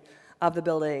cranny of the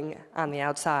building on the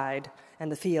outside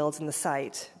and the fields and the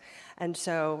site. And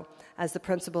so, as the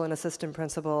principal and assistant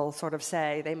principal sort of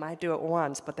say, they might do it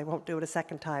once, but they won't do it a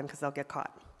second time because they'll get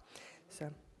caught. So,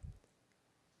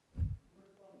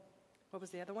 what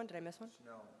was the other one? Did I miss one?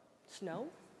 Snow. Snow?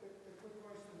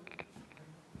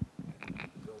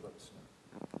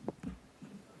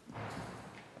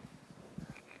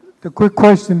 The quick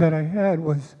question that I had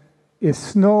was, if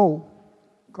snow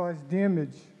caused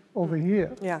damage over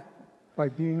here by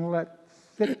being let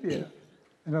sit there,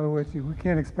 in other words, we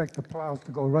can't expect the plows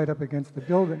to go right up against the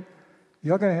building.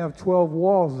 You're going to have 12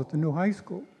 walls at the new high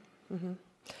school.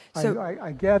 So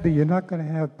I gather you're not going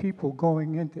to have people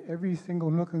going into every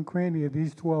single nook and cranny of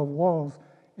these 12 walls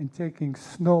and taking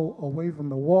snow away from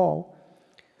the wall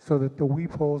so that the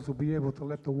weep holes will be able to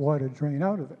let the water drain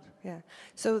out of it. Yeah.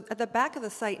 So at the back of the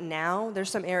site now, there's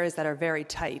some areas that are very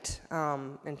tight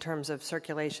in terms of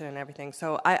circulation and everything.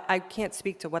 So I can't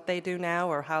speak to what they do now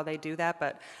or how they do that,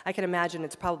 but I can imagine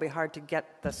it's probably hard to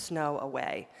get the snow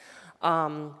away.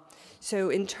 So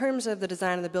in terms of the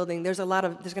design of the building, there's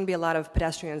going to be a lot of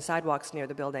pedestrian sidewalks near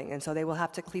the building, and so they will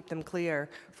have to keep them clear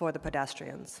for the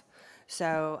pedestrians.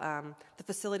 So the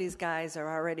facilities guys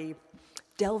are already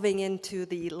delving into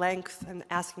the length and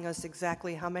asking us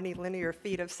exactly how many linear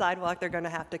feet of sidewalk they're going to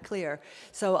have to clear.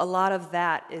 So a lot of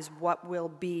that is what will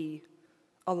be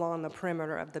along the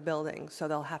perimeter of the building, so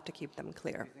they'll have to keep them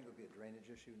clear. Do you think it would be a drainage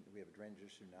issue? Do we have a drainage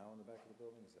issue now in the back of the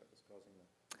building? Is that what's causing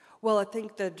the... Well, I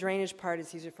think the drainage part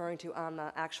is he's referring to on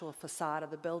the actual facade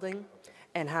of the building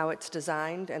and how it's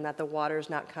designed and that the water's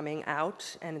not coming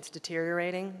out and it's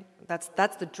deteriorating.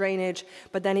 That's the drainage,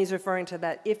 but then he's referring to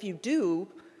that if you do,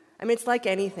 I mean, it's like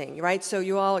anything, right? So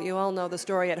you all know the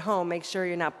story at home. Make sure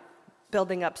you're not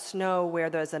building up snow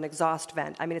where there's an exhaust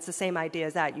vent. I mean, it's the same idea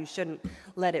as that. You shouldn't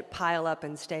let it pile up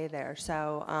and stay there.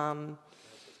 So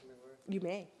you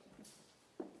may.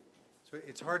 So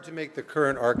it's hard to make the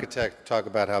current architect talk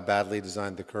about how badly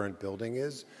designed the current building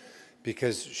is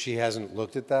because she hasn't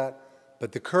looked at that.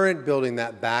 But the current building,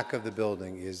 that back of the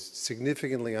building, is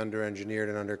significantly under-engineered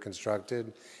and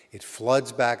under-constructed. It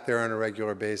floods back there on a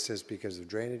regular basis because of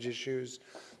drainage issues.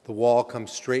 The wall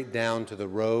comes straight down to the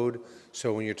road,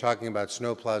 so when you're talking about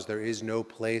snowplows, there is no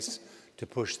place to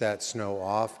push that snow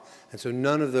off. And so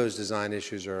none of those design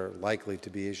issues are likely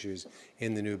to be issues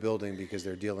in the new building because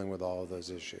they're dealing with all of those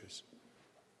issues.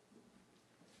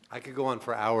 I could go on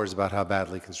for hours about how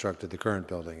badly constructed the current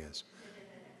building is.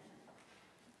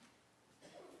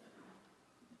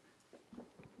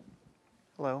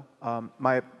 Hello.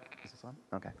 Is this on?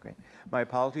 Okay, great. My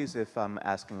apologies if I'm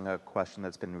asking a question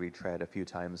that's been retread a few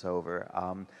times over.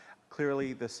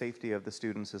 Clearly, the safety of the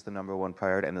students is the #1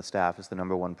 priority, and the staff is the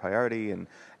 #1 priority, and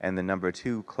the number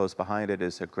 2 close behind it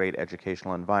is a great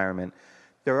educational environment.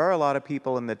 there are a lot of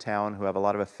people in the town who have a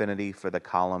lot of affinity for the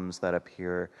columns that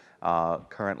appear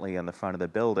currently in the front of the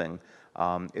building.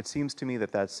 It seems to me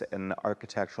that that's an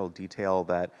architectural detail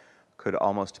that could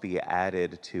almost be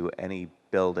added to any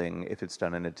building if it's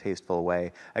done in a tasteful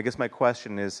way. I guess my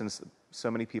question is, since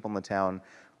so many people in the town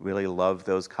really love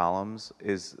those columns,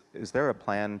 is there a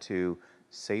plan to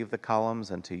save the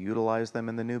columns and to utilize them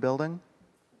in the new building?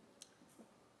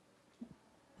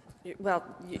 Well,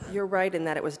 you're right in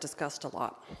that it was discussed a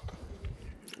lot.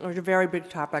 It was a very big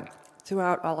topic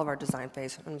throughout all of our design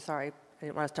phase. I'm sorry, I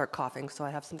didn't want to start coughing, so I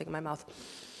have something in my mouth.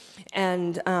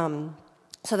 And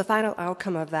so the final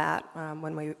outcome of that,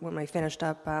 when we finished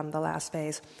up the last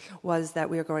phase, was that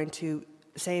we were going to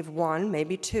save one,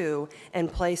 maybe two,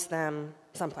 and place them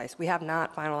someplace. We have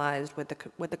not finalized with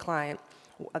the client,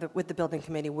 with the building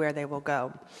committee, where they will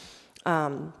go.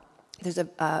 There's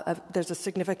a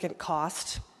significant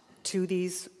cost to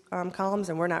these columns,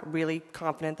 and we're not really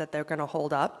confident that they're going to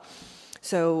hold up.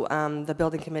 So the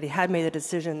building committee had made a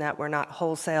decision that we're not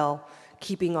wholesale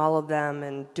keeping all of them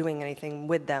and doing anything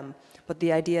with them. But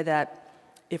the idea that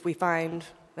if we find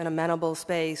an amenable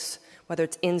space, whether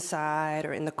it's inside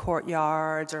or in the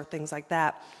courtyards or things like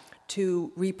that,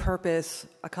 to repurpose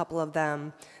a couple of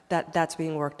them, that's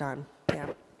being worked on. Yeah.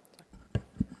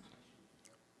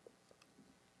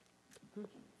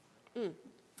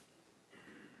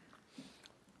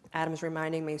 Adam's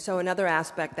reminding me. So another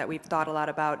aspect that we've thought a lot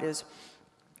about is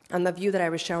on the view that I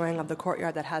was showing of the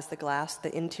courtyard that has the glass,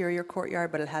 the interior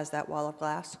courtyard, but it has that wall of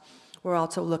glass. We're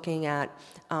also looking at,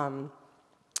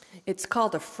 it's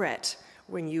called a frit,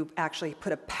 when you actually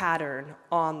put a pattern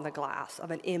on the glass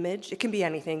of an image. It can be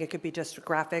anything. It could be just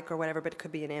graphic or whatever, but it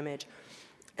could be an image.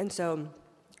 And so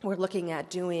we're looking at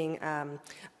doing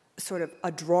sort of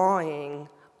a drawing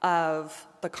of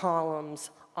the columns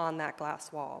on that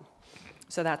glass wall.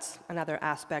 So that's another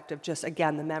aspect of just,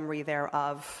 again, the memory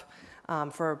thereof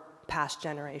for past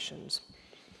generations.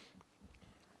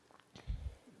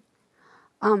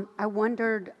 I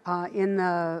wondered in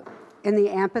the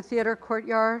amphitheater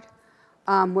courtyard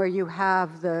where you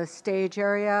have the stage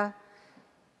area,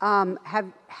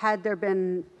 had there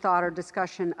been thought or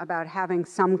discussion about having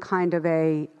some kind of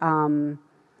a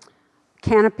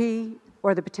canopy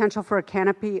or the potential for a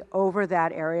canopy over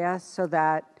that area so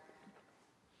that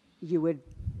you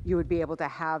would be able to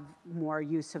have more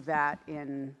use of that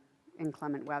in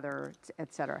inclement weather,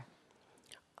 et cetera?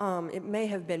 It may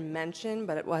have been mentioned,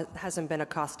 but it hasn't been a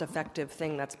cost-effective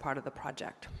thing that's part of the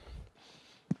project.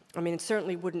 I mean, it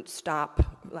certainly wouldn't stop,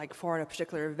 like for a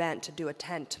particular event, to do a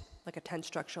tent, like a tent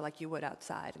structure like you would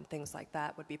outside, and things like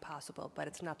that would be possible, but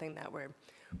it's nothing that we're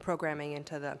programming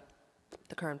into the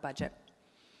current budget.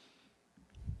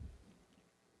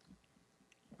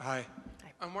 Hi.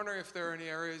 I'm wondering if there are any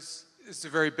areas, it's a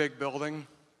very big building,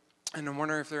 and I'm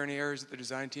wondering if there are any areas that the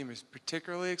design team is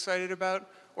particularly excited about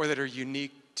or that are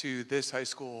unique to this high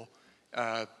school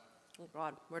oh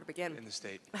God, where to begin? In the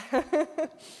state.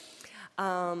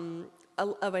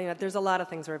 I mean, there's a lot of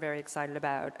things we're very excited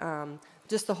about.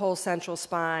 Just the whole central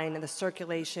spine and the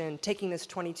circulation, taking this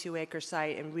 22-acre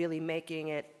site and really making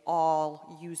it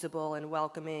all usable and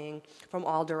welcoming from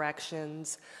all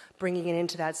directions, bringing it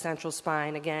into that central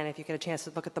spine. Again, if you get a chance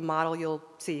to look at the model, you'll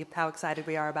see how excited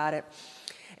we are about it.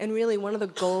 And really, one of the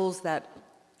goals that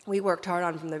we worked hard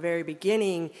on from the very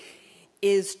beginning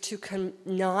is to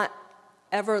not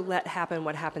ever let happen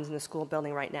what happens in the school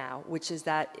building right now, which is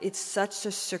that it's such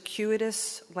a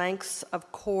circuitous lengths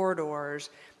of corridors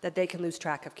that they can lose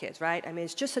track of kids, right? I mean,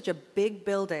 it's just such a big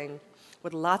building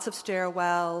with lots of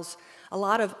stairwells, a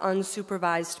lot of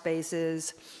unsupervised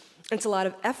spaces. It's a lot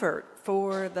of effort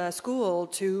for the school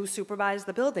to supervise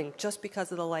the building just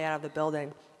because of the layout of the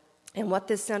building. And what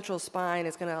this central spine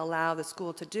is going to allow the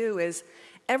school to do is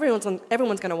everyone's going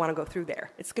to want to go through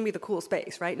there. It's going to be the cool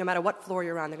space, right? No matter what floor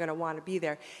you're on, they're going to want to be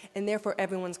there. And therefore,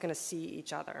 everyone's going to see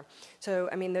each other. So,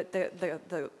 I mean,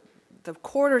 the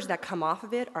corridors that come off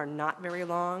of it are not very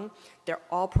long. They're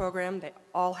all programmed. They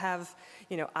all have,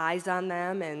 eyes on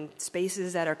them and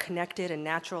spaces that are connected and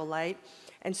natural light.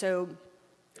 And so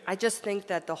I just think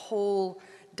that the whole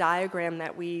diagram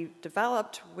that we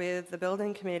developed with the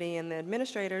building committee and the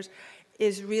administrators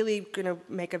is really going to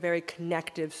make a very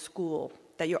connective school,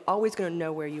 that you're always going to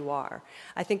know where you are.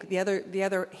 I think the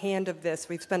other hand of this,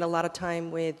 we've spent a lot of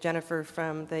time with Jennifer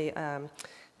from the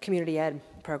community ed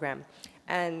program.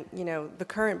 And, the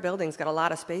current building's got a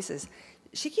lot of spaces.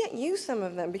 She can't use some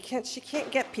of them because she can't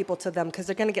get people to them because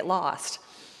they're going to get lost.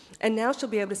 And now she'll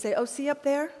be able to say, oh, see up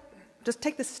there? Just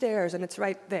take the stairs and it's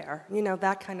right there.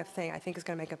 That kind of thing I think is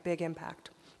going to make a big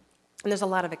impact. And there's a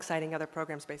lot of exciting other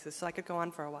program spaces, so I could go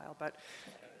on for a while, but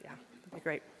yeah, it'd be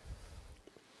great.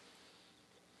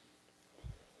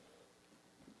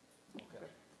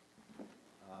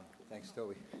 Thanks,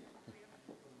 Toby.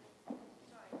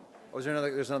 Oh, is there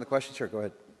another, there's another question? Sure, go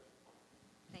ahead.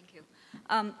 Thank you.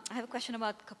 I have a question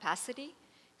about capacity.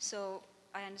 So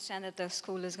I understand that the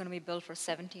school is going to be built for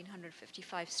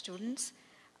 1,755 students.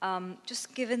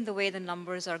 Just given the way the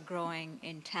numbers are growing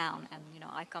in town, and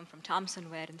I come from Thompson,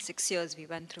 where in 6 years we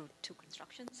went through 2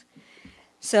 constructions.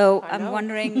 So I'm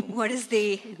wondering what is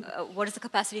the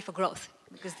capacity for growth?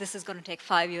 Because this is going to take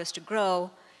 5 years to grow.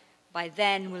 By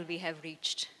then, will we have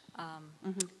reached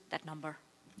that number?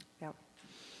 Yeah.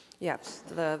 Yes,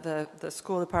 the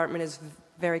school department is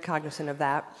very cognizant of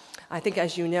that. I think,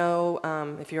 as you know,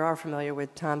 if you are familiar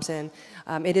with Thompson,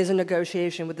 it is a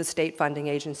negotiation with the state funding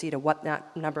agency to what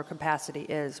that number capacity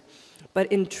is.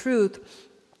 But in truth,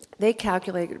 they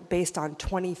calculate it based on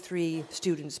 23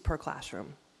 students per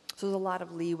classroom. So there's a lot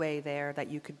of leeway there that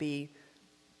you could be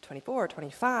 24,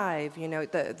 25.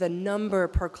 The number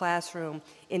per classroom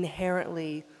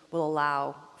inherently will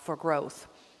allow for growth.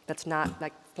 That's not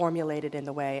like formulated in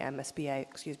the way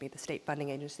MSBA, the state funding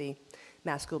agency,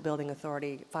 Mass School Building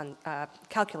Authority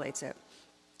calculates it.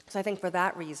 So I think for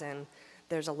that reason,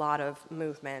 there's a lot of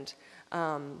movement.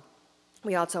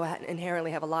 We also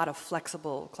inherently have a lot of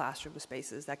flexible classroom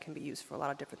spaces that can be used for a lot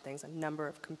of different things, a number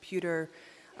of computer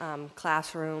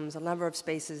classrooms, a number of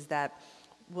spaces that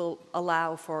will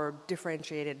allow for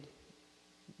differentiated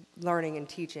learning and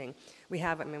teaching. We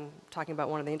have, talking about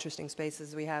one of the interesting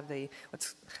spaces, we have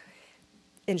what's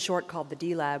in short called the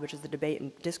D-Lab, which is the Debate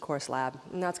and Discourse Lab.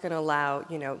 And that's going to allow,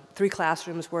 3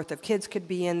 classrooms worth of kids could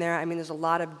be in there. There's a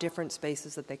lot of different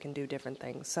spaces that they can do different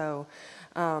things. So,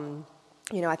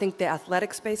 I think the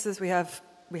athletic spaces we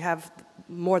have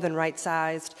more than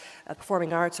right-sized.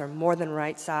 Performing arts are more than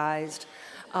right-sized.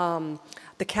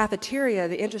 The cafeteria,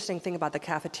 the interesting thing about the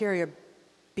cafeteria,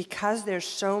 because there's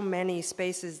so many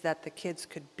spaces that the kids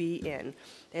could be in,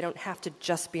 they don't have to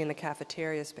just be in the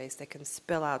cafeteria space. They can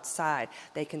spill outside.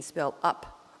 They can spill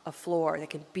up a floor. They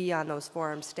can be on those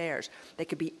forum stairs. They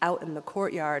could be out in the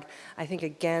courtyard. I think,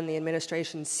 again, the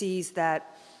administration sees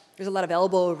that there's a lot of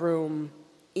elbow room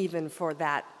even for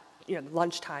that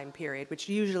lunchtime period, which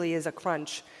usually is a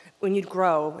crunch. When you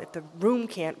grow, if the room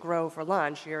can't grow for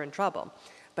lunch, you're in trouble.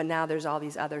 But now there's all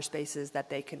these other spaces that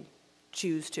they can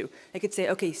choose to. They could say,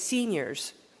 okay,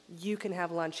 seniors, you can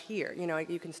have lunch here.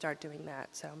 You can start doing that.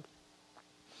 So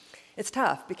it's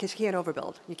tough because you can't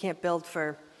overbuild. You can't build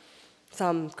for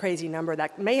some crazy number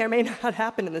that may or may not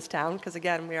happen in this town because,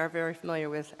 again, we are very familiar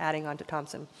with adding on to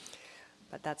Thompson.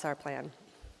 But that's our plan.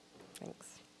 Thanks.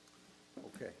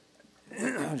 Okay.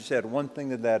 I'll just add one thing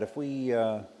to that. If we,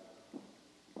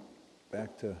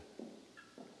 back to,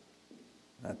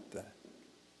 not that.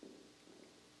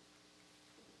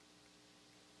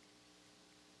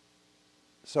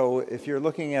 So if you're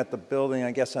looking at the building,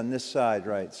 I guess on this side,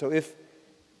 right? So if,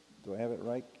 do I have it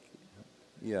right?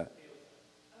 Yeah.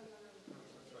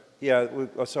 Yeah,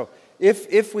 so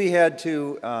if we had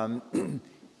to,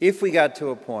 if we got to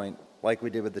a point like we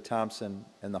did with the Thompson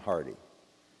and the Hardy,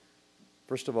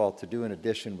 first of all, to do an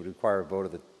addition would require a vote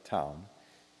of the town.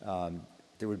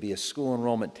 There would be a school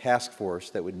enrollment task force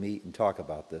that would meet and talk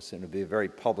about this, and it would be a very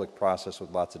public process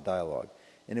with lots of dialogue.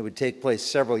 And it would take place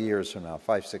several years from now,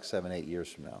 5, 6, 7, 8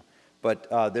 years from now.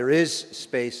 But there is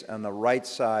space on the right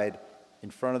side in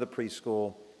front of the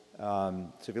preschool.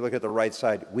 So if you look at the right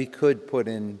side, we could put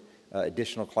in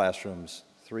additional classrooms,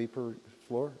 3 per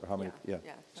floor, or how many? Yeah.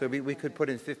 So we could put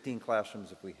in 15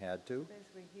 classrooms if we had to.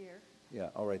 Basically here. Yeah,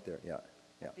 oh, right there, yeah.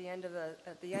 At the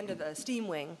end of the steam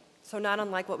wing. So not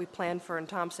unlike what we planned for in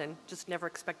Thompson, just never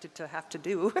expected to have to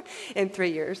do in 3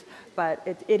 years. But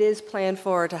it is planned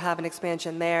for to have an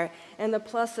expansion there. And the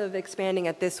plus of expanding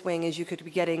at this wing is you could be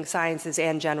getting sciences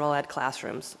and general ed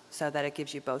classrooms so that it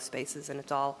gives you both spaces and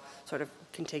it's all sort of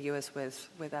contiguous with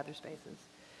other spaces.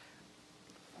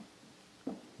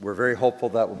 We're very hopeful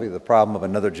that will be the problem of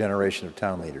another generation of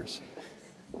town leaders.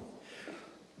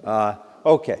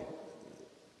 Okay.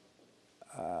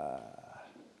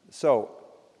 So,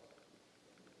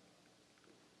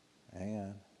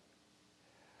 hang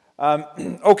on.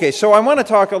 Okay, so I want to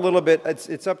talk a little bit,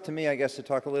 it's up to me, I guess, to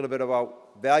talk a little bit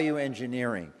about value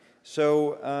engineering.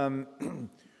 So,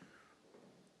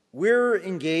 we're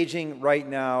engaging right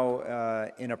now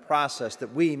in a process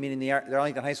that we, meaning the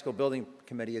Arlington High School Building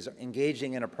Committee, is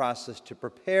engaging in a process to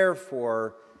prepare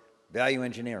for value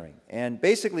engineering. And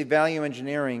basically, value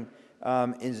engineering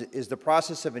is the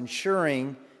process of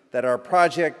ensuring that our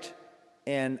project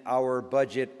and our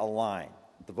budget align.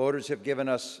 The voters have given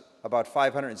us about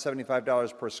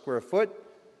 $575 per square foot,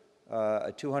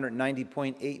 a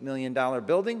 $290.8 million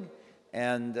building,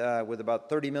 and with about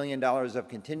 $30 million of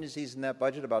contingencies in that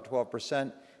budget, about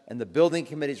 12%, and the building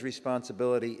committee's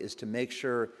responsibility is to make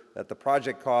sure that the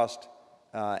project cost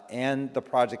and the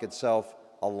project itself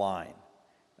align.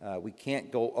 We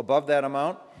can't go above that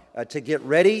amount. To get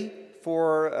ready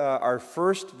for our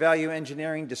first value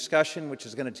engineering discussion, which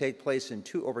is going to take place in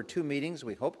over 2 meetings,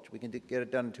 we hope we can get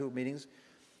it done in 2 meetings,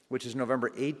 which is November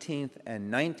 18th and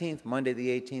 19th, Monday the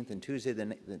 18th and Tuesday the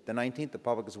 19th. The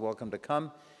public is welcome to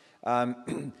come.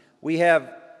 We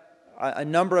have a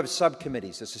number of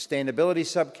subcommittees, a sustainability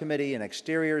subcommittee, an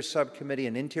exteriors subcommittee,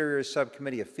 an interiors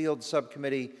subcommittee, a field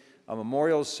subcommittee, a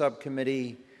memorials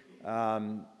subcommittee,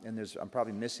 and I'm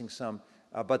probably missing some.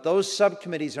 But those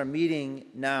subcommittees are meeting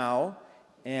now,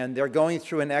 and they're going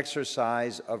through an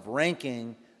exercise of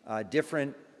ranking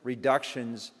different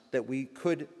reductions that we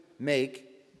could make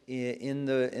in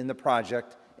the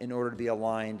project in order to be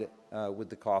aligned with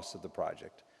the cost of the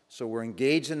project. So we're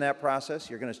engaged in that process.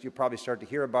 You'll probably start to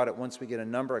hear about it once we get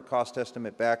a cost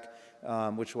estimate back,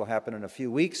 which will happen in a few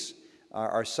weeks.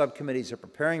 Our subcommittees are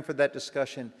preparing for that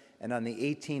discussion, and on the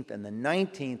 18th and the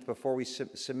 19th, before we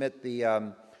submit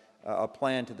a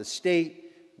plan to the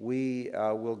state, we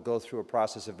will go through a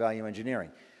process of value engineering.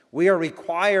 We are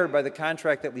required by the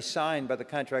contract that we signed, by the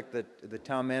contract that the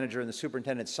town manager and the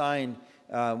superintendent signed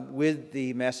with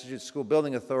the Massachusetts School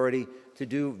Building Authority to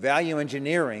do value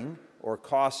engineering or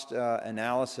cost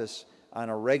analysis on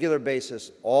a regular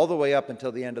basis all the way up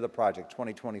until the end of the project,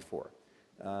 2024.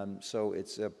 So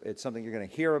it's something you're going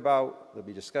to hear about. There'll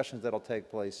be discussions that'll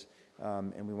take place,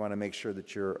 and we want to make sure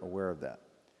that you're aware of that.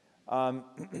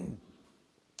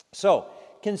 So,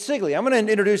 Consigli, I'm going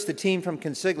to introduce the team from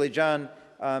Consigli, Todd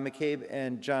McCabe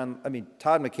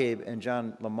and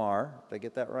John Lamar. Did I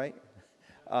get that right?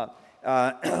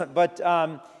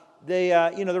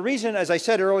 The reason, as I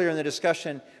said earlier in the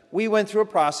discussion, we went through a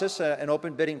process, an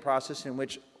open bidding process, in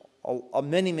which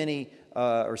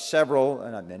several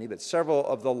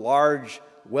of the large,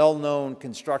 well-known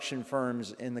construction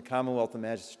firms in the Commonwealth of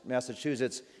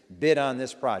Massachusetts bid on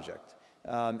this project.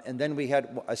 And then we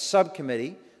had a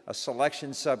subcommittee, a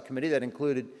selection subcommittee that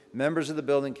included members of the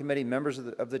building committee, members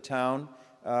of the town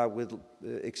with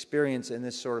experience in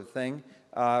this sort of thing,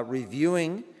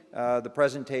 reviewing the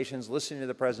presentations, listening to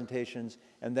the presentations,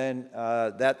 and then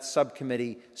that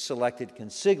subcommittee selected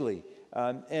Consigli.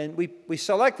 And we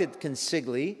selected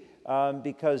Consigli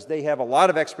because they have a lot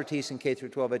of expertise in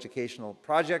K-12 educational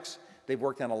projects. They've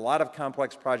worked on a lot of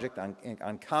complex projects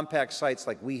on compact sites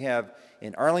like we have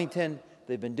in Arlington.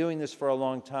 They've been doing this for a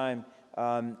long time,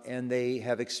 and they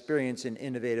have experience in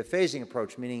innovative phasing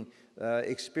approach, meaning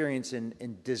experience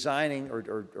in designing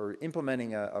or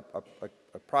implementing a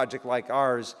project like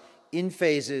ours in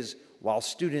phases while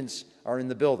students are in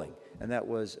the building. And that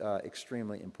was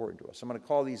extremely important to us. So I'm going to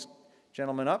call these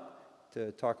gentlemen up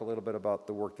to talk a little bit about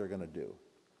the work they're going to do.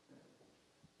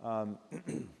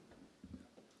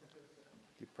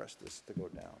 You press this to go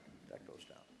down. That goes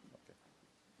down.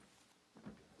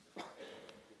 Okay.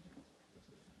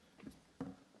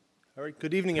 All right.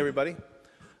 Good evening, everybody.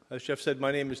 As Jeff said,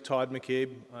 my name is Todd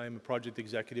McCabe. I'm a project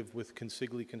executive with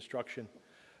Consigli Construction.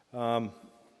 John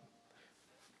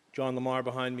Lamar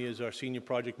behind me is our senior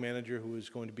project manager, who is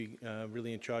going to be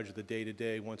really in charge of the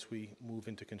day-to-day once we move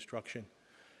into construction,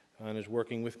 and is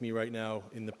working with me right now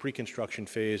in the pre-construction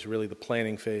phase, really the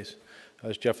planning phase.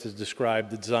 As Jeff has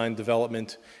described, the design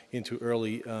development into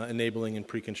early enabling and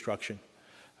pre-construction.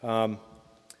 We're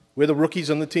the rookies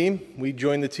on the team. We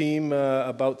joined the team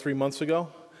about 3 months ago,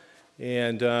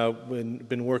 and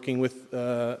been working with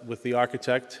the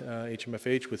architect,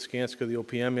 HMFH, with Skanska, the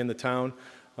OPM, in the town,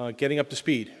 getting up to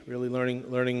speed, really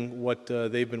learning what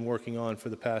they've been working on for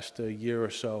the past year or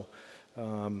so.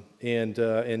 And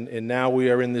now we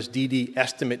are in this DD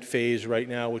estimate phase right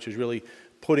now, which is really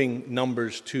putting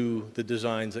numbers to the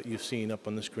designs that you've seen up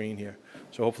on the screen here.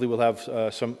 So hopefully we'll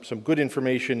have some good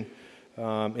information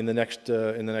in the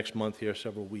next month here,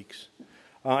 several weeks.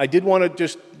 I did want to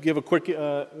just give a quick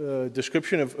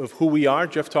description of who we are.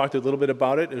 Jeff talked a little bit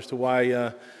about it as to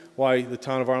why the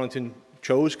town of Arlington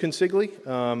chose Consigli.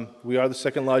 We are the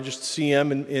second largest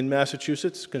CM in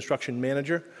Massachusetts, construction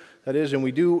manager, that is, and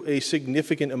we do a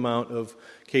significant amount of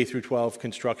K-12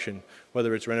 construction,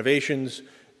 whether it's renovations,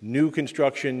 new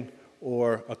construction,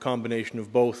 or a combination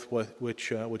of both,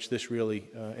 which this really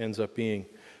ends up being.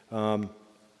 A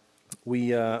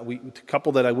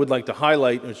couple that I would like to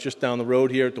highlight is just down the road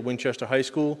here at the Winchester High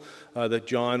School that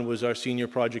John was our senior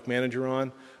project manager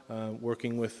on,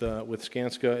 working with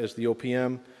Skanska as the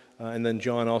OPM. And then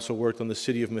John also worked on the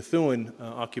City of Methuen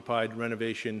occupied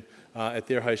renovation at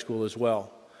their high school as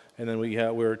well. And then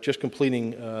we're just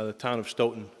completing the town of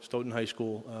Stoughton High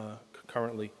School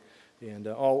currently. And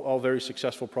all very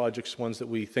successful projects, ones that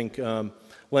we think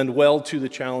lend well to the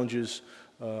challenges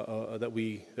that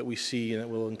we see and that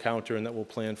we'll encounter and that we'll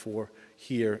plan for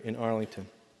here in Arlington.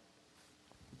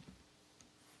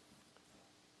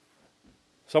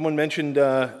 Someone mentioned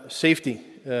safety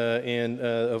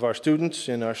of our students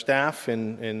and our staff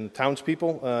and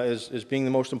townspeople as being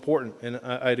the most important, and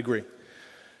I'd agree.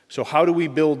 So how do we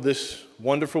build this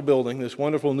wonderful building, this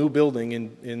wonderful new building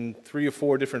in 3 or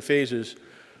 4 different phases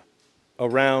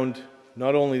around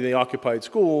not only the occupied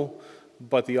school,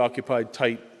 but the occupied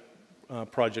tight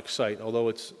project site? Although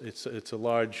it's a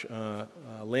large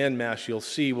land mass, you'll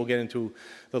see, we'll get into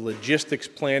the logistics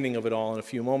planning of it all in a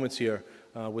few moments here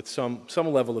with some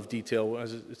level of detail.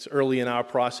 As it's early in our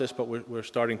process, but we're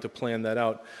starting to plan that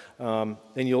out.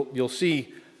 And you'll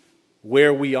see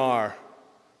where we are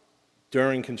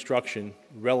during construction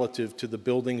relative to the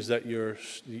buildings that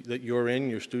you're in,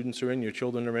 your students are in, your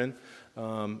children are in,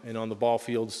 and on the ball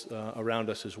fields around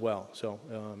us as well. So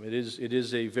it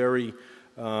is a very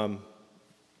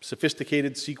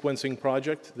sophisticated sequencing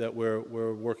project that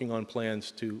we're working on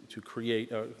plans to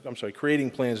create. Creating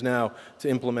plans now to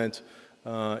implement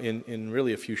in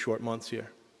really a few short months here.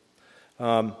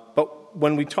 But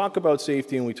when we talk about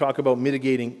safety and we talk about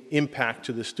mitigating impact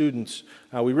to the students,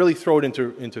 we really throw it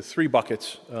into 3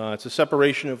 buckets. It's a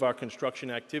separation of our construction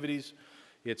activities.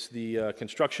 It's the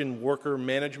construction worker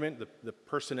management, the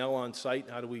personnel on site.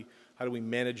 How do we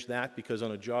manage that? Because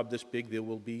on a job this big, there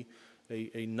will be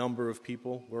a number of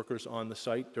people, workers on the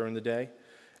site during the day.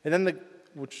 And then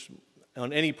which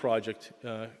on any project,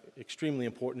 extremely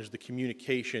important is the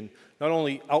communication, not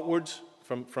only outwards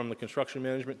from the construction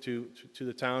management to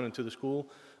the town and to the school,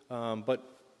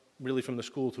 but really from the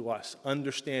school to us,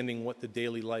 understanding what the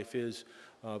daily life is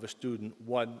of a student,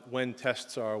 when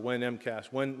tests are, when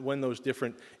MCAS, when those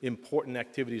different important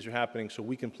activities are happening, so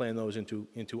we can plan those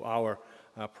into our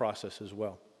process as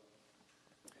well.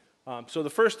 So the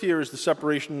first here is the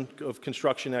separation of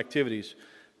construction activities.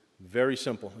 Very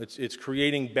simple. It's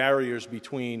creating barriers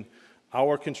between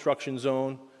our construction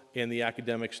zone and the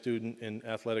academic student and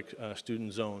athletic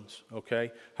student zones,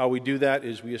 okay? How we do that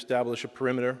is we establish a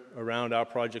perimeter around our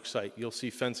project site. You'll see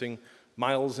fencing,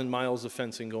 miles and miles of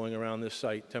fencing going around this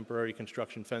site, temporary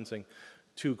construction fencing,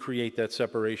 to create that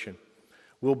separation.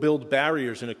 We'll build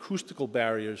barriers and acoustical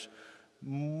barriers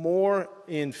more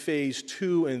in phase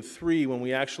 2 and 3 when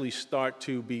we actually start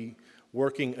to be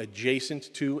working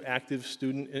adjacent to active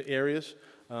student areas.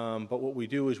 But what we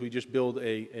do is we just build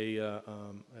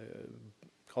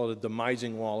call it a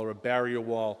demising wall or a barrier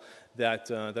wall that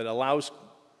allows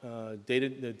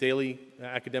the daily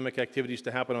academic activities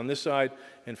to happen on this side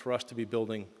and for us to be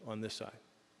building on this side.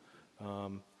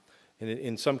 And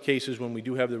in some cases, when we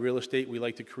do have the real estate, we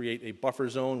like to create a buffer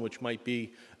zone, which might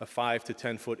be a 5 to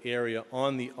 10 foot area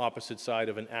on the opposite side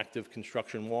of an active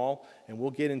construction wall. And we'll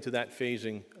get into that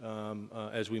phasing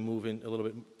as we move in a little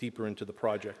bit deeper into the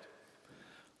project.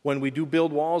 When we do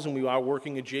build walls and we are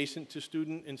working adjacent to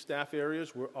student and staff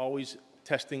areas, we're always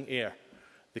testing air,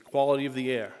 the quality of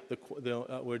the air.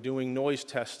 We're doing noise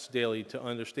tests daily to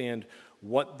understand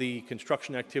what the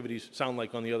construction activities sound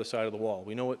like on the other side of the wall.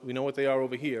 We know what they are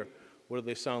over here. What do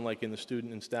they sound like in the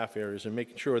student and staff areas, and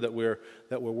making sure that we're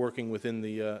working within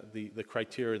the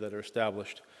criteria that are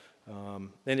established.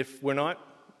 And if we're not,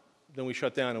 then we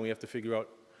shut down and we have to figure out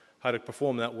how to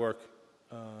perform that work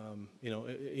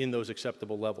in those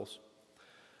acceptable levels.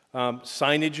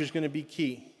 Signage is going to be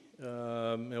key.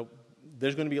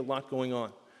 There's going to be a lot going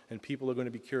on, and people are going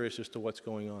to be curious as to what's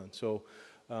going on. So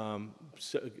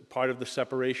part of the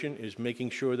separation is making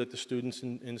sure that the students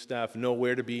and staff know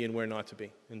where to be and where not to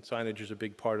be, and signage is a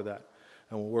big part of that.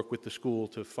 And we'll work with the school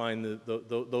to find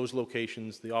those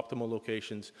locations, the optimal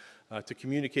locations, to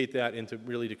communicate that and to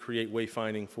create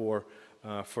wayfinding for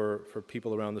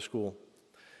people around the school.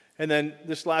 And then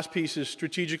this last piece is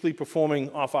strategically performing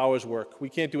off-hours work. We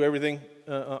can't do everything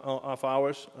off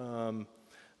hours,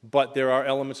 but there are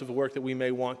elements of the work that we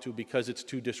may want to because it's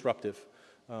too disruptive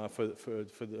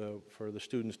for the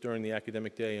students during the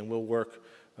academic day, and we'll work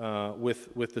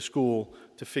with the school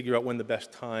to figure out when the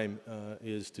best time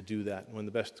is to do that.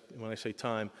 When I say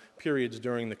time, periods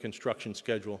during the construction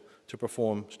schedule to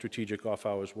perform strategic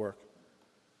off-hours work.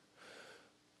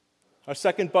 Our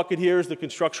second bucket here is the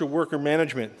construction worker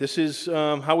management. This is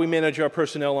how we manage our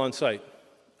personnel on site.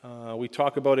 We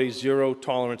talk about a zero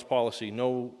tolerance policy,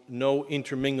 no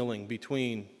intermingling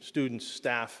between students,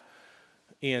 staff,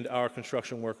 and our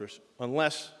construction workers,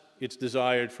 unless it's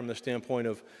desired from the standpoint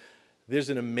of there's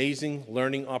an amazing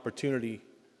learning opportunity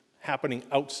happening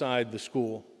outside the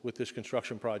school with this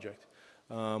construction project.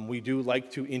 We do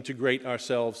like to integrate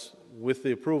ourselves with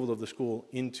the approval of the school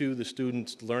into the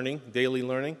students' learning, daily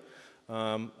learning.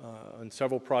 On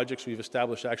several projects, we've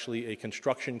established actually a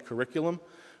construction curriculum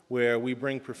where we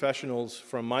bring professionals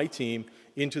from my team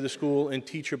into the school and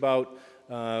teach about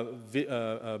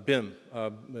BIM,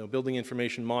 building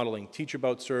information modeling, teach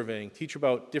about surveying, teach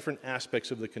about different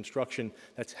aspects of the construction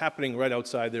that's happening right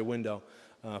outside their window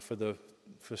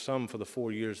for some for the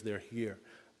 4 years they're here.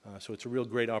 So it's a real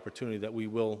great opportunity that we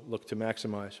will look to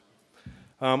maximize.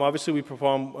 Obviously, we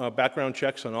perform background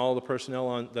checks on all the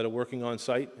personnel that are working on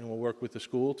site, and we'll work with the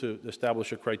school to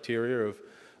establish a criteria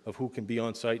of who can be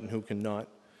on site and who cannot.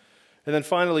 And then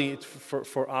finally,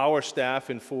 for our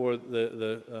staff and for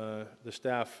the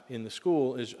staff in the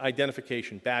school is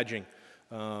identification, badging,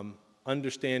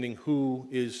 understanding who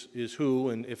is who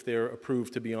and if they're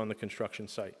approved to be on the construction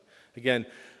site. Again,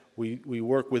 we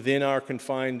work within our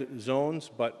confined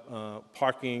zones, but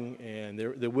parking and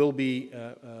there will be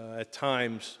at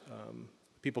times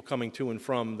people coming to and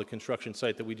from the construction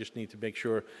site that we just need to make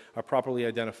sure are properly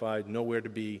identified, know where to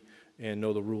be, and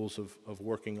know the rules of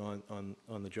working on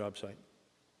the job site.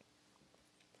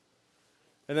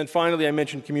 And then finally, I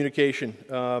mentioned communication.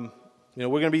 You know,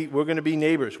 we're going to be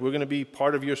neighbors. We're going to be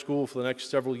part of your school for the next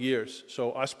several years.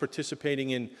 So us participating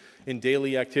in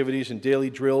daily activities and daily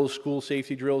drills, school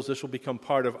safety drills, this will become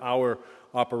part of our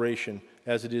operation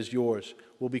as it is yours.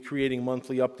 We'll be creating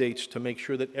monthly updates to make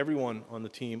sure that everyone on the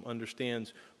team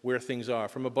understands where things are,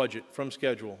 from a budget, from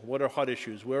schedule, what are hot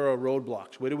issues, where are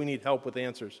roadblocks, where do we need help with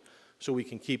answers, so we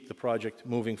can keep the project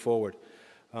moving forward.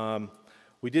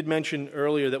 We did mention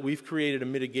earlier that we've created a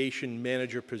mitigation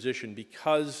manager position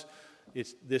because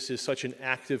this is such an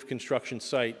active construction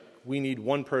site. We need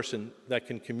one person that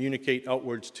can communicate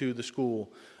outwards to the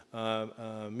school,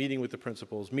 meeting with the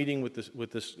principals, meeting with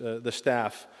the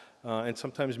staff, and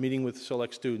sometimes meeting with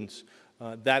select students.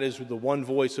 That is the one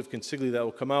voice of consigli that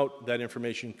will come out, that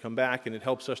information come back, and it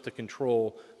helps us to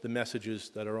control the messages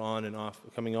that are on and off,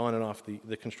 coming on and off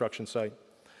the construction site.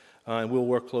 And we'll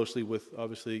work closely with,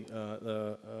 obviously,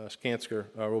 Skanska,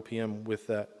 our OPM, with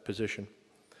that position.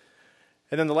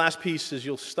 And then the last piece is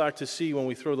you'll start to see when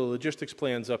we throw the logistics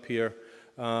plans up here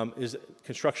is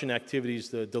construction activities,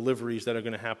 the deliveries that are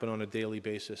going to happen on a daily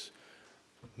basis.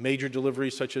 Major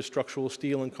deliveries such as structural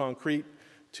steel and concrete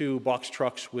to box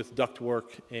trucks with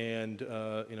ductwork and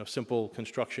simple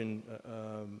construction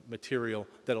material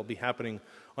that'll be happening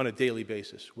on a daily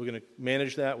basis. We're going to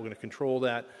manage that. We're going to control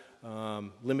that.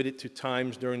 Limit it to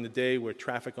times during the day where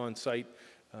traffic on site,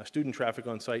 student traffic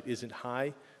on site isn't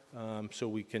high, so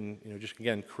we can just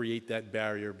again create that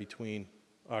barrier between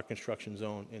our construction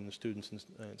zone and the students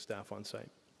and staff on site.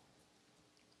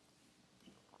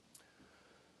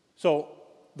 So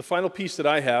the final piece that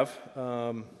I have,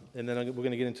 and then we're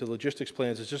going to get into logistics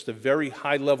plans, is just a very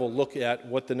high-level look at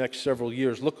what the next several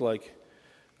years look like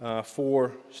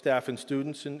for staff and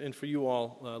students and for you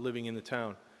all living in the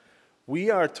town.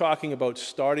 We are talking about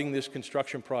starting this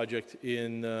construction project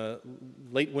in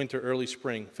late winter, early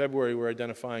spring. February, we're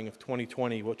identifying of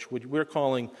 2020, which we're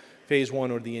calling phase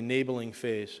one, or the enabling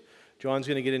phase. John's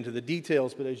going to get into the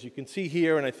details, but as you can see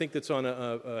here, and I think that's on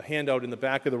a handout in the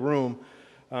back of the room,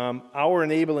 our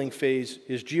enabling phase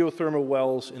is geothermal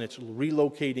wells, and it's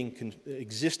relocating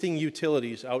existing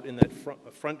utilities out in that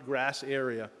front grass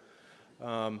area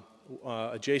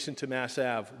adjacent to Mass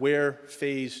Ave, where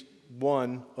phase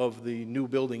one of the new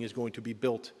building is going to be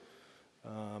built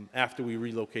after we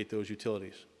relocate those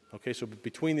utilities. Okay, so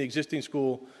between the existing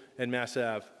school and Mass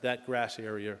Ave, that grass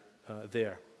area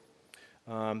there.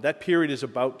 That period is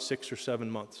about 6 or 7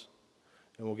 months,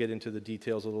 and we'll get into the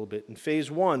details a little bit. In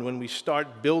phase one, when we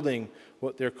start building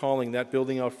what they're calling that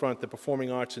building out front, the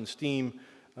Performing Arts and STEAM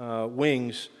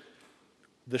wings,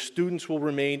 the students will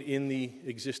remain in the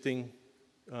existing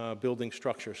building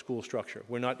structure, school structure.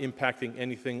 We're not impacting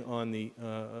anything on the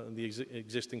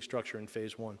existing structure in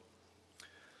phase one.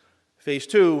 Phase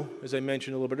two, as I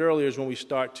mentioned a little bit earlier, is when we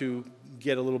start to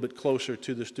get a little bit closer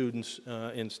to the students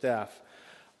and staff.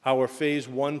 Our phase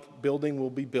one building will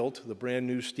be built. The brand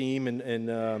new STEAM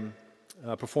and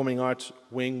Performing Arts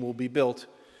wing will be built,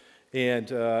 and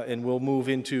we'll move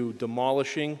into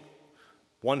demolishing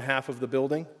one half of the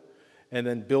building, and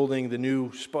then building the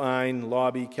new spine,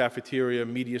 lobby, cafeteria,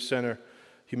 media center,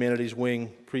 humanities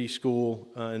wing, preschool,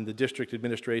 and the district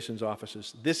administration's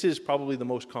offices. This is probably the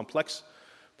most complex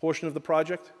portion of the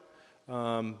project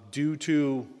due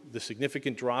to the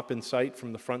significant drop in site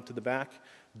from the front to the back,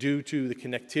 due to the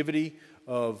connectivity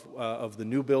of the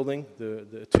new building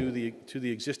to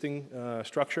the existing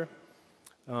structure.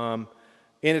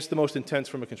 And it's the most intense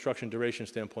from a construction duration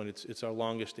standpoint. It's our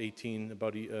longest 18,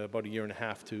 about a year and a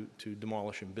half to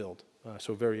demolish and build.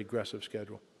 So very aggressive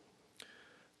schedule.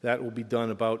 That will be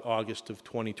done about August of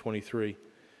 2023.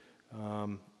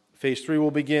 Phase 3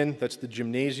 will begin. That's the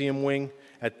gymnasium wing.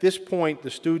 At this point, the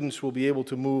students will be able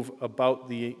to move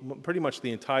about pretty much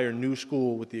the entire new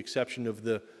school with the exception of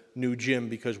the new gym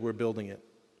because we're building it.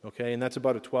 Okay, and that's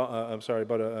about a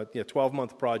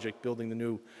 12-month project, building the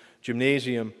new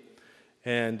gymnasium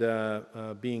and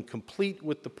being complete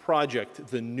with the project,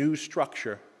 the new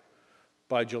structure,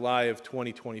 by July of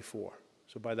 2024.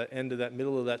 So by the end of that,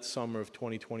 middle of that summer of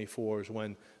 2024 is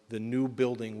when the new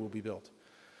building will be built.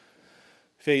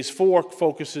 Phase 4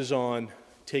 focuses on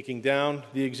taking down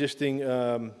the existing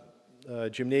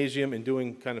gymnasium and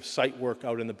doing kind of site work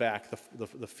out in the back.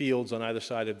 The fields on either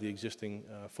side of the existing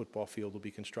football field will be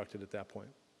constructed at that point.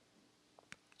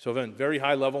 So again, very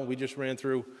high level. We just ran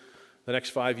through the next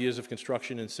 5 years of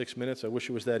construction in 6 minutes. I wish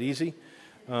it was that easy.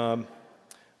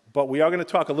 But we are going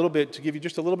to talk a little bit, to give you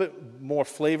just a little bit more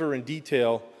flavor and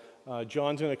detail.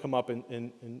 John's going to come up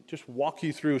and just walk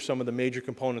you through some of the major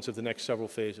components of the next several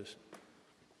phases.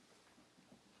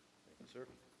 Thank you, sir.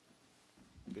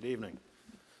 Good evening.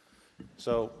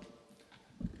 So,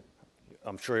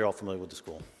 I'm sure you're all familiar with the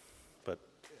school, but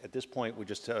at this point we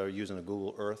just are using the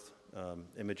Google Earth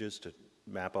images to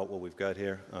map out what we've got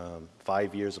here.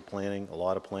 5 years of planning, a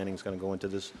lot of planning is going to go into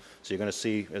this. So you're going to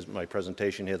see, as my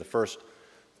presentation here, the first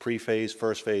pre-phase,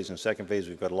 first phase, and second phase,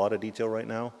 we've got a lot of detail right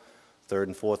now. Third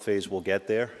and fourth phase, we'll get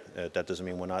there. That doesn't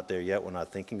mean we're not there yet. We're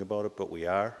not thinking about it, but we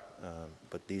are.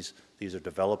 But these are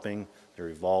developing, they're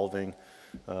evolving.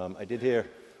 I did hear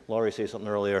Laurie say something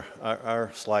earlier.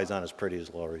 Our slides aren't as pretty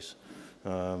as Laurie's.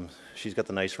 She's got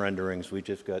the nice renderings. We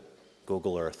just got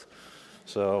Google Earth.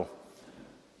 So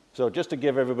just to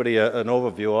give everybody an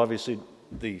overview, obviously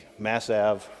the Mass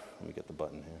Ave, let me get the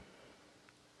button here.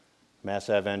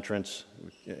 Mass Ave entrance,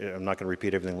 I'm not going to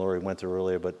repeat everything Laurie went through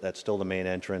earlier, but that's still the main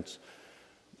entrance.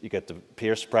 You get the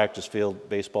Pierce practice field,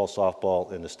 baseball,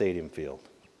 softball, and the stadium field.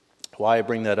 Why I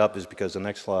bring that up is because the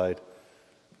next slide,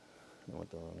 I went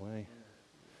the wrong way,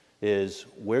 is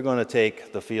we're going to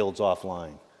take the fields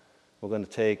offline. We're going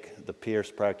to take the Pierce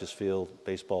practice field,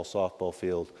 baseball, softball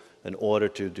field, in order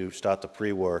to start the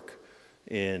pre-work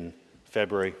in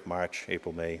February, March,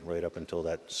 April, May, right up until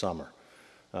that summer.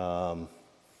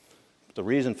 The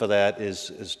reason for that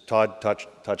is, as Todd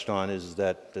touched on, is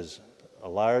that there's a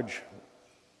large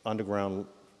underground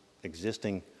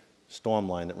existing storm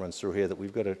line that runs through here that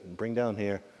we've got to bring down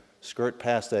here, skirt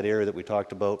past that area that we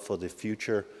talked about for the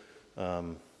future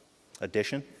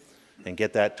addition, and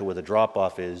get that to where the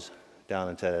drop-off is down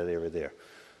into that area there.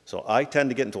 So I tend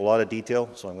to get into a lot of detail,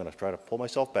 so I'm going to try to pull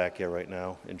myself back here right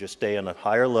now and just stay on a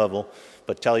higher level,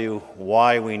 but tell you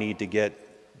why we need to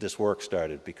get this work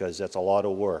started, because that's a lot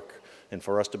of work. And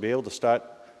for us to be able to start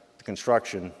the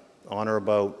construction on or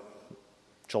about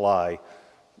July,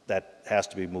 that has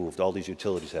to be moved. All these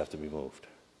utilities have to be moved.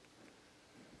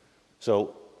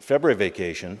 So February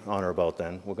vacation, on or about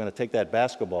then, we're going to take that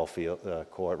basketball field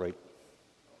court right.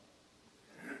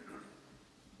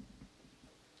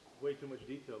 Way too much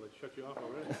detail. They shut you off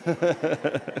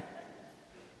already.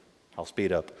 I'll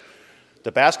speed up.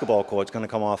 The basketball court's going to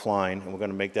come offline, and we're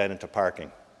going to make that into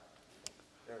parking.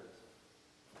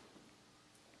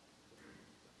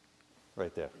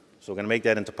 Right there. So we're going to make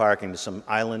that into parking. There's some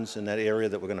islands in that area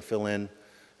that we're going to fill in,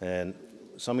 and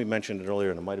somebody mentioned it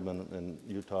earlier, and it might have been in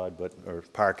Utah, or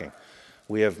parking.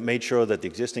 We have made sure that the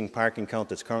existing parking count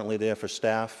that's currently there for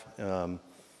staff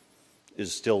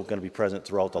is still going to be present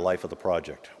throughout the life of the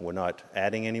project. We're not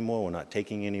adding any more, we're not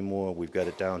taking any more. We've got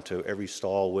it down to every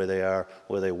stall, where they are,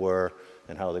 where they were,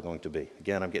 and how they're going to be.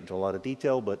 Again, I'm getting to a lot of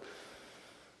detail, but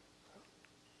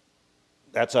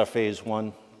that's our phase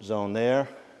 1 zone there.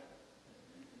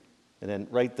 And then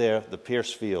right there, the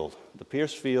Pierce field. The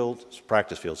Pierce field,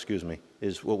 practice field, excuse me,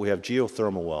 is what we have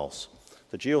geothermal wells.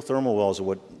 The geothermal wells are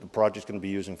what the project's going to be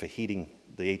using for heating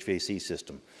the HVAC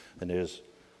system. And there's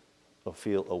a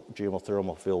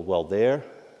geothermal field well there,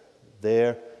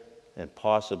 and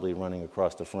possibly running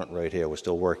across the front right here. We're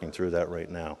still working through that right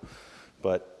now.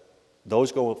 But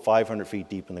those go 500 feet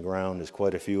deep in the ground. There's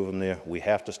quite a few of them there. We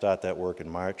have to start that work in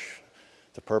March.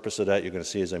 The purpose of that, you're going to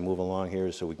see as I move along here,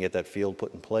 is so we can get that field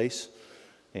put in place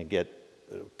and get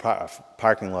a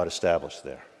parking lot established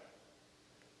there.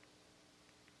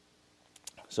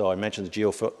 So I mentioned the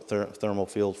geothermal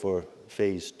field for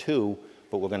phase 2,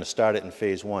 but we're going to start it in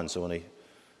phase 1. So when they,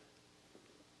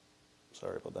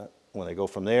 sorry about that, when they go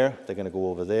from there, they're going to go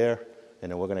over there, and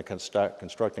then we're going to start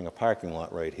constructing a parking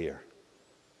lot right here.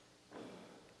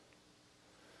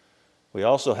 We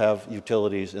also have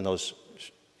utilities in those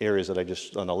areas that I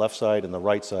just, on the left side and the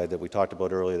right side that we talked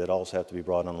about earlier that also have to be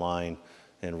brought online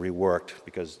and reworked,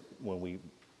 because when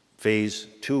phase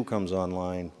 2 comes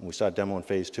online, when we start demoing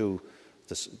phase 2,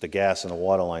 the gas and the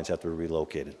water lines have to be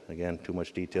relocated. Again, too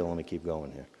much detail, let me keep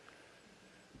going here.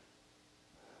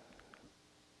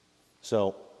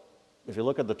 So if you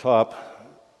look at the top,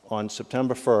 on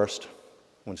September 1st,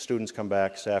 when students come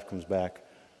back, staff comes back,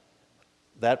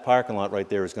 that parking lot right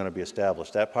there is going to be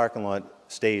established. That parking lot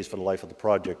stays for the life of the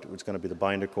project. It's going to be the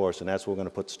binder course, and that's where we're going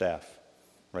to put staff,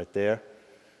 right there.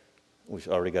 We've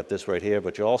already got this right here,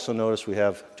 but you'll also notice we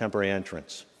have temporary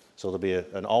entrance. So there'll be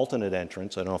an alternate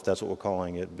entrance. I don't know if that's what we're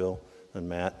calling it, Bill and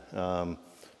Matt,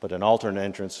 but an alternate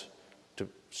entrance.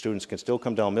 Students can still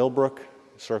come down Millbrook,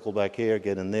 circle back here,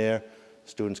 get in there.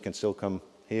 Students can still come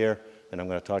here, and I'm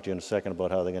going to talk to you in a second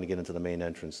about how they're going to get into the main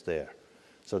entrance there.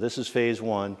 So this is phase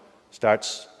 1.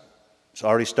 It's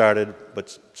already started,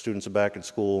 but students are back in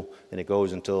school, and it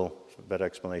goes until, for better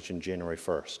explanation, January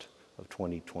 1st of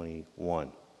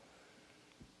 2021.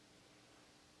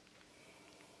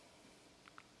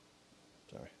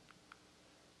 Sorry.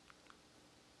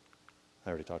 I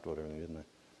already talked about everything, didn't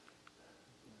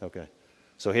I? Okay.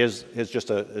 So here's just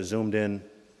a zoomed in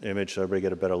image so everybody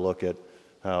get a better look at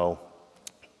how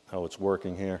it's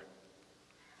working here.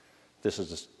 This is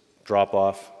the drop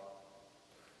off,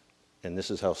 and this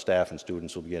is how staff and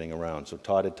students will be getting around. So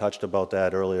Todd had touched about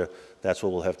that earlier. That's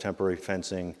where we'll have temporary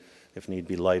fencing, if need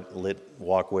be lit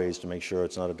walkways to make sure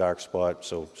it's not a dark spot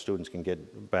so students can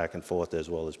get back and forth as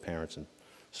well as parents and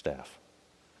staff.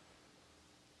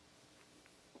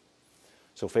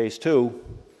 So phase 2,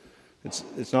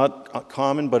 it's not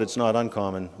common, but it's not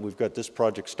uncommon. We've got this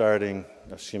project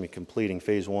completing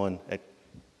phase 1 at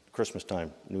Christmas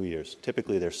time, New Year's.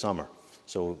 Typically they're summer.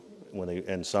 So when they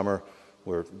end summer,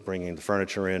 we're bringing the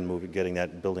furniture in, getting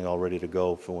that building all ready to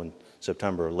go for when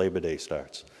September or Labor Day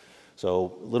starts.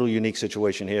 So a little unique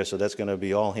situation here. So that's going to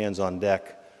be all hands on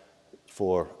deck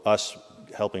for us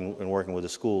helping and working with the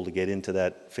school to get into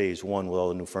that phase 1 with all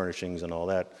the new furnishings and all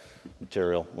that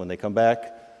material. When they come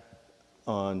back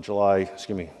on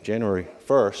January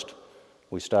 1st,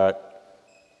 we start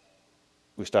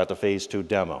the phase 2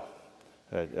 demo.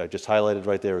 I just highlighted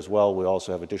right there as well. We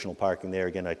also have additional parking there.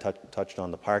 Again, I touched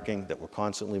on the parking, that we're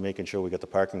constantly making sure we get the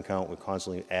parking count. We're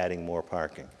constantly adding more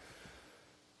parking.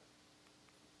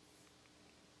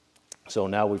 So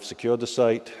now we've secured the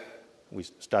site. We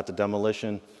start the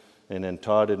demolition. And then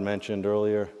Todd had mentioned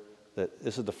earlier that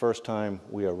this is the first time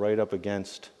we are right up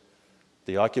against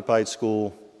the occupied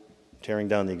school, tearing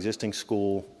down the existing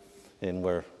school, and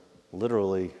we're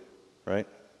literally, right?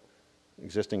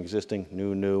 Existing,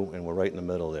 new, and we're right in the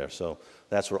middle there. So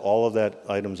that's where all of that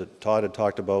items that Todd had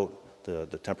talked about, the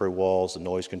temporary walls, the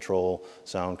noise control,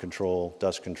 sound control,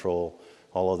 dust control,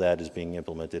 all of that is being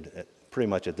implemented pretty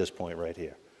much at this point right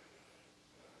here.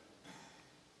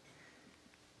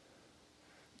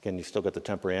 Again, you still got the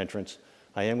temporary entrance.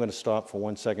 I am going to stop for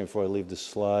 1 second before I leave this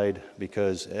slide,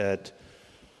 because at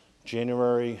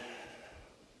January,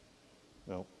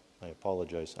 no, I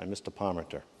apologize, I missed the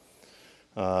Palmerton.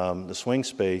 The swing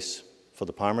space for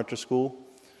the Palmerton School,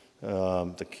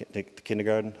 the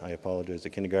kindergarten, I apologize, the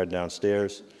kindergarten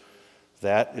downstairs,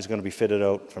 that is going to be fitted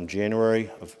out from January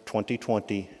of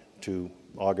 2020 to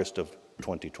August of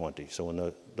 2020. So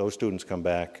when those students come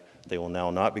back, they will now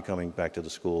not be coming back to the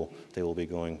school, they will be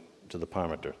going to the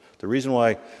Palmerton. The reason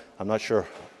why, I'm not sure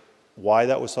why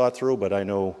that was thought through, but I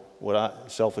know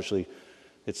selfishly,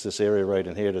 it's this area right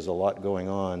in here, there's a lot going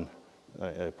on. I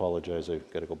apologize,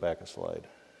 I've got to go back a slide.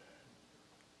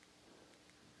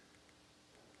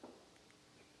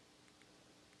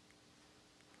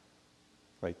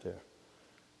 Right there.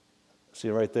 See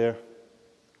right there?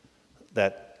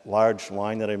 That large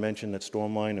line that I mentioned, that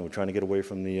storm line, and we're trying to get away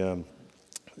from the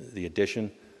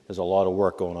addition. There's a lot of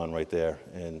work going on right there,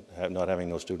 and not having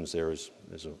those students there is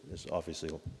obviously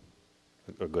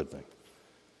a good thing.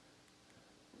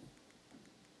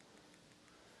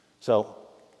 So,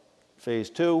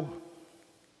 phase 2,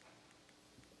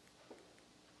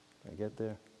 can I get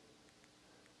there?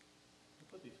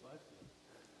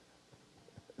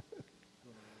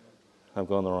 I'm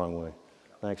going the wrong way.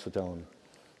 Thanks for telling me.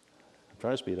 I'm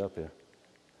trying to speed up here.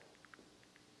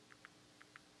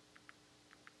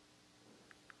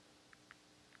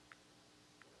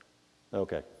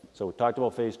 Okay, so we talked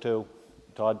about phase 2.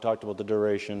 Todd talked about the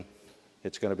duration.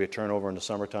 It's going to be a turnover in the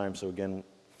summertime, so again,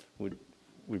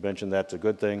 we mentioned that's a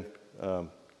good thing. How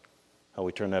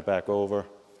we turn that back over.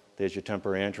 There's your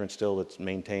temporary entrance still that's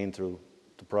maintained through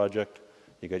the project.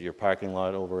 You got your parking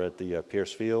lot over at the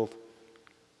Pierce Field.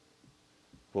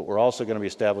 But we're also going to be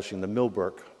establishing the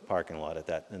Millbrook parking lot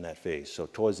in that phase. So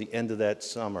towards the end of that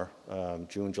summer,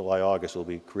 June, July, August, we'll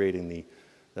be creating the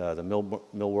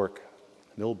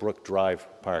Millbrook Drive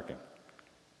parking.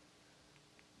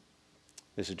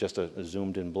 This is just a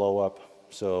zoomed in blow up.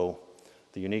 So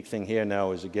the unique thing here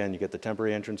now is, again, you get the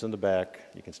temporary entrance in the back.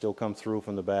 You can still come through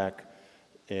from the back,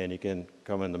 and you can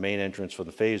come in the main entrance for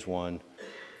the phase one.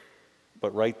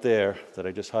 But right there that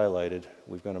I just highlighted,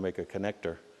 we're going to make a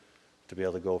connector to be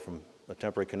able to go from a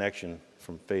temporary connection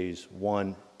from phase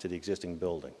one to the existing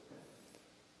building.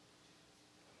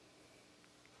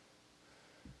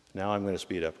 Now I'm going to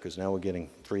speed up because now we're getting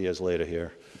 3 years later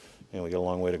here, and we got a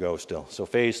long way to go still. So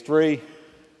phase three,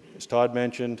 as Todd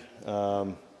mentioned,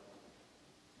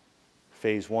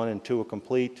 phase 1 and 2 are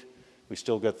complete. We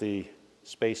still got the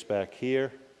space back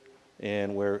here,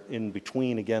 and we're in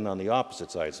between again on the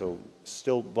opposite side. So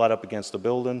still butt up against the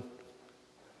building.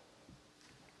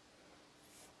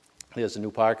 There's a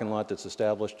new parking lot that's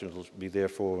established. It'll be there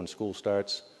for when school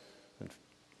starts.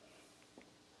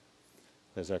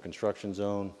 There's our construction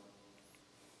zone.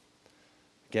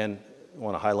 Again, I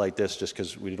want to highlight this just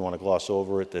because we didn't want to gloss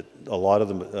over it, that a lot of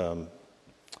the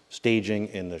staging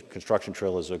and the construction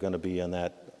trailers are going to be on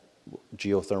that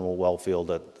geothermal well field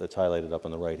that's highlighted up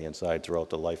on the right-hand side throughout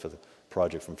the life of the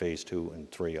project from phase 2 and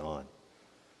 3 on.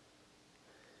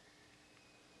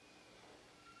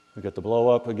 We got the blow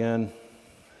up again.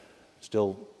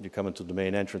 Still, you come into the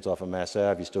main entrance off of Mass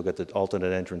Ave, you still get the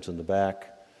alternate entrance in the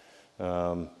back.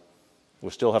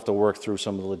 We'll still have to work through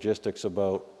some of the logistics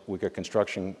about, we got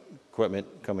construction equipment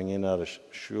coming in out of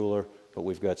Schuler, but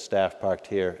we've got staff parked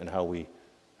here and how we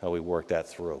work that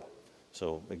through.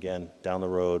 So again, down the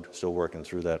road, still working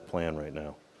through that plan right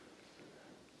now.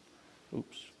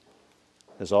 Oops.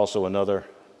 There's also another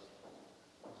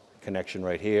connection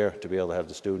right here to be able to have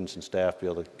the students and staff be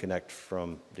able to connect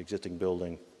from the existing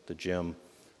building, the gym,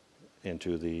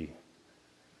 into the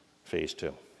phase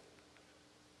 2.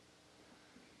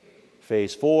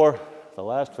 Phase 4, the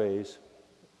last phase,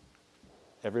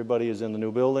 everybody is in the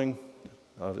new building,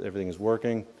 everything is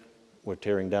working. We're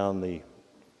tearing down the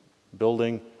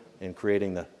building and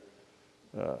creating the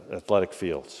athletic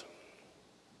fields.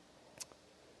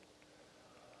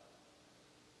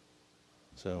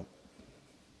 So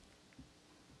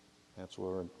that's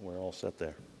where we're all set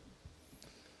there.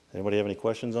 Anybody have any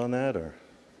questions on that, or?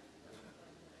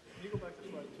 Can you go back to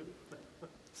slide 2?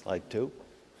 Slide 2?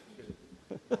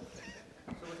 So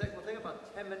we'll take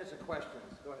about 10 minutes of questions.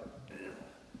 Go ahead.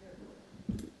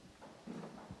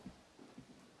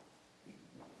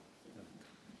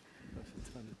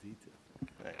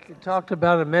 You talked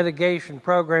about a mitigation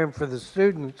program for the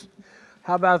students.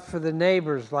 How about for the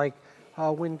neighbors? Like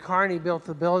when Carney built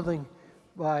the building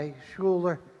by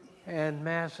Schuler and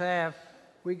Mass Ave,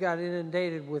 we got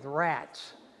inundated with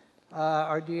rats.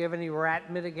 Or do you have any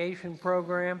rat mitigation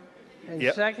program? And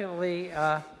Yep. secondly,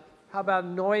 how about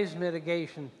noise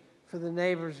mitigation for the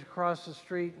neighbors across the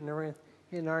street and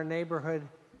in our neighborhood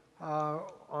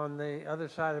on the other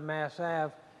side of Mass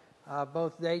Ave,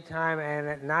 both daytime and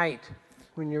at night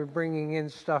when you're bringing in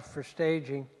stuff for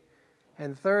staging?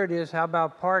 And third is, how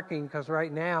about parking? Because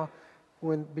right now,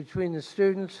 when between the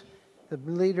students, the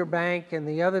Leader Bank, and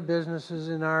the other businesses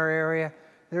in our area,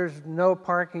 there's no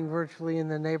parking virtually in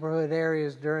the neighborhood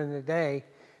areas during the day,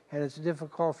 and it's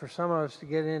difficult for some of us to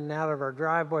get in and out of our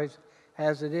driveways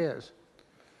as it is.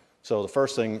 So the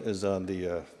first thing is on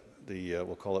the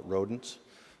we'll call it rodents.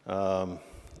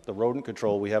 The rodent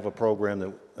control, we have a program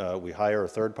that we hire a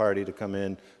third party to come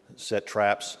in, set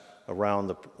traps around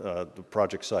the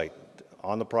project site,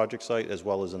 on the project site as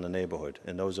well as in the neighborhood.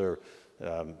 And those are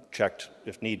checked,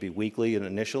 if need be, weekly and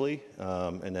initially,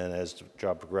 and then as the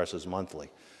job progresses, monthly.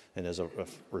 And there's a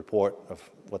report of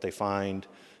what they find,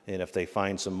 and if they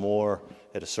find some more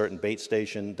at a certain bait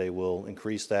station, they will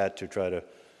increase that to try to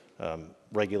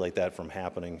regulate that from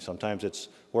happening. Sometimes it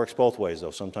works both ways,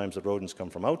 though. Sometimes the rodents come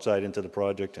from outside into the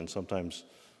project, and sometimes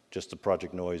just the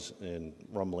project noise and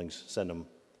rumblings send them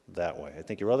that way. I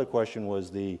think your other question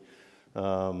was the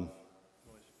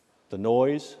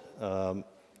noise.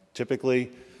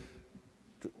 Typically,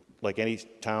 like any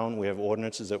town, we have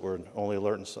ordinances that we're only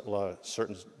alerting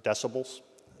certain decibels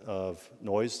of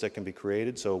noise that can be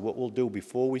created. So what we'll do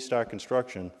before we start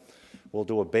construction, we'll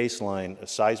do a baseline, a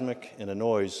seismic and a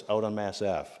noise out on Mass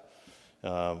Ave.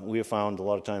 We have found a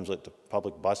lot of times that the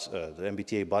public bus, the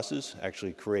MBTA buses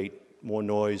actually create more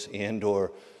noise and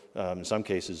or in some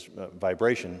cases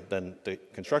vibration than the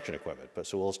construction equipment. But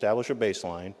so we'll establish a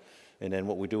baseline, and then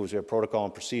what we do is we have protocol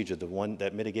and procedure.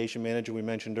 That mitigation manager we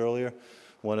mentioned earlier,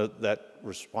 one of that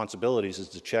responsibilities is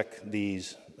to check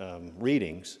these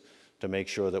readings to make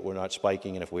sure that we're not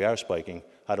spiking, and if we are spiking,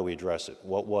 how do we address it?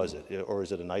 What was it? Or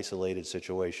is it an isolated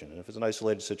situation? And if it's an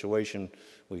isolated situation,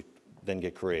 we then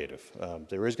get creative.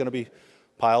 There is going to be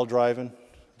pile driving.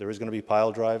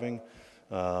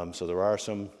 So there are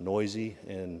some noisy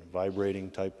and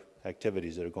vibrating type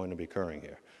activities that are going to be occurring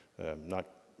here. Not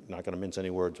going to mince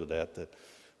any words with that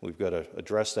we've got to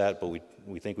address that, but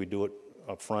we think we do it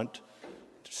up front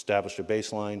to establish a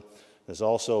baseline. There's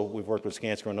also, we've worked with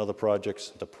Skanska on other projects,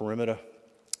 the perimeter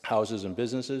houses and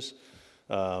businesses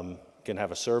can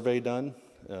have a survey done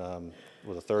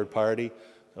with a third party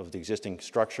of the existing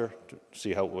structure to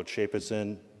see what shape it's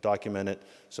in, document it,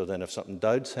 so then if something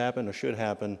does happen or should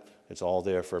happen, it's all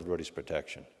there for everybody's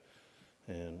protection.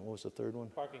 And what was the third one?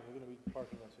 Parking, we're going to be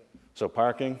parking, that's it. So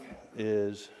parking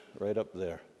is right up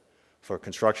there. For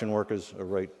construction workers are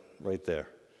right there.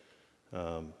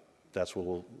 That's where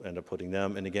we'll end up putting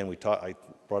them. And again, I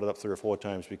brought it up 3 or 4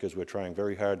 times because we're trying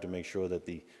very hard to make sure that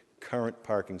the current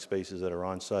parking spaces that are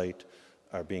on site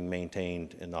are being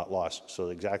maintained and not lost. So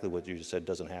exactly what you just said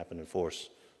doesn't happen and force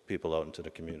people out into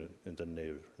the community, into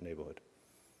the neighborhood.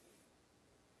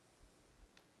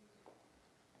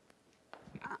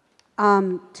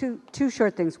 Two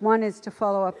short things. One is to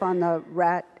follow up on the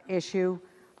rat issue.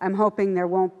 I'm hoping there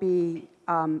won't be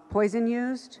poison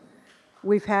used.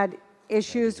 We've had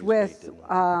issues with,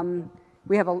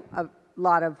 we have a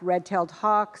lot of red-tailed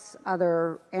hawks,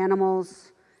 other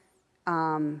animals.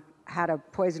 Had a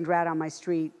poisoned rat on my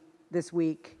street this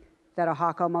week that a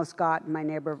hawk almost got, and my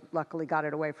neighbor luckily got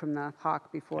it away from the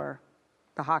hawk before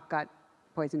the hawk got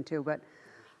poisoned too. But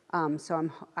so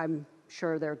I'm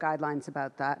sure there are guidelines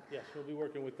about that. Yes, we'll be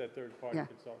working with that third-party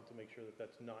consultant to make sure that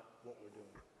that's not what we're doing.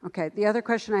 Okay, the other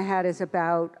question I had is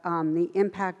about the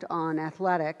impact on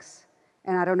athletics,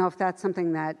 and I don't know if that's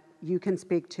something that you can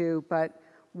speak to, but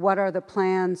what are the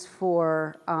plans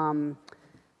for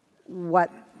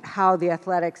how the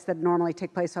athletics that normally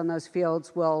take place on those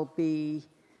fields will be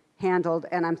handled?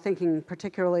 And I'm thinking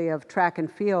particularly of track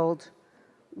and field,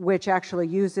 which actually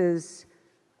uses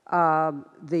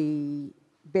the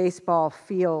baseball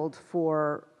field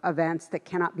for events that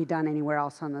cannot be done anywhere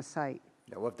else on the site.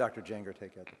 Yeah, we'll have Dr. Janger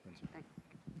take out the principal.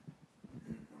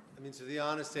 I mean, so the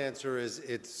honest answer is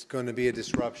it's going to be a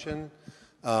disruption.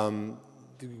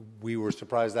 We were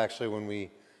surprised actually when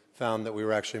we found that we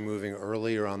were actually moving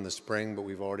earlier on the spring, but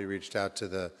we've already reached out to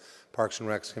the Parks and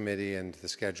Recs Committee and the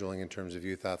scheduling in terms of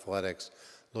youth athletics,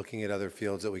 looking at other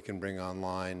fields that we can bring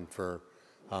online for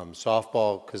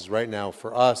softball, because right now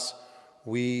for us,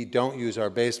 we don't use our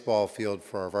baseball field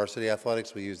for our varsity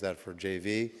athletics. We use that for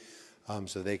JV,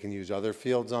 so they can use other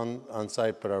fields on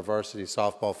site, but our varsity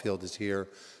softball field is here,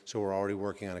 so we're already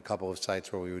working on a couple of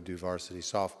sites where we would do varsity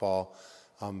softball.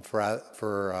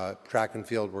 For track and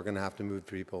field, we're going to have to move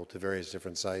people to various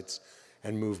different sites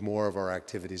and move more of our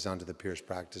activities onto the Pierce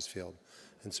practice field.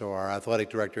 And so our athletic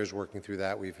director is working through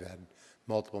that. We've had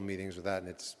multiple meetings with that, and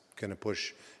it's going to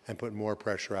push and put more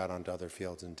pressure out onto other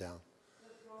fields in town.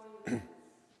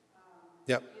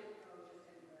 Yep.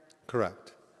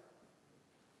 Correct.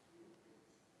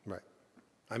 Right.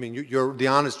 I mean, the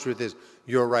honest truth is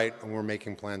you're right, and we're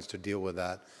making plans to deal with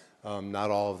that.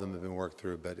 Not all of them have been worked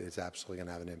through, but it's absolutely going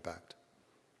to have an impact.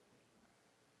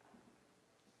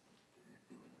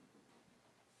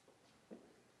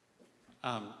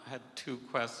 I had 2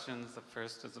 questions. The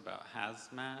first is about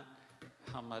hazmat.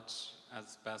 How much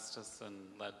asbestos and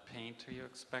lead paint are you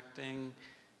expecting?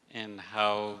 And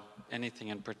how anything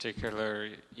in particular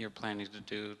you're planning to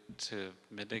do to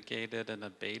mitigate it and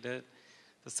abate it?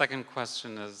 The second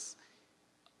question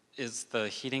is the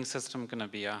heating system going to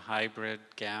be a hybrid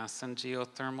gas and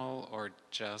geothermal or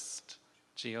just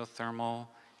geothermal?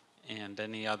 And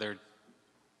any other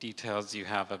details you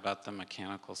have about the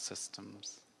mechanical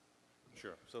systems?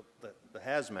 Sure. So the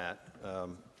hazmat,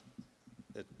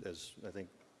 as I think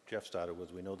Jeff started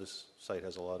with, we know this site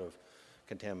has a lot of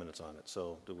contaminants on it.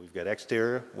 So we've got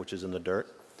exterior, which is in the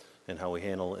dirt, and how we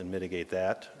handle and mitigate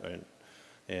that.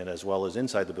 And as well as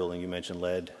inside the building, you mentioned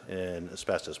lead and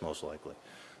asbestos most likely.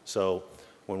 So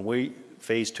when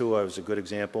phase 2 was a good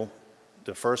example.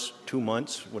 The first 2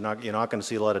 months, you're not going to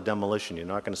see a lot of demolition. You're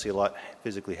not going to see a lot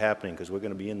physically happening because we're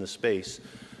going to be in the space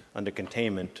under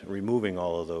containment, removing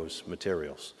all of those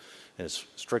materials. And it's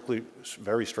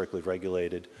very strictly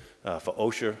regulated for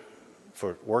OSHA,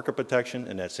 for worker protection,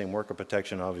 and that same worker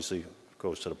protection obviously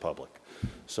goes to the public.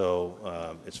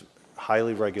 So it's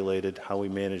highly regulated, how we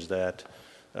manage that,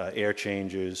 air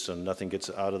changes, so nothing gets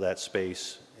out of that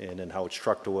space, and then how it's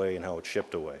trucked away and how it's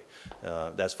shipped away.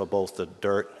 That's for both the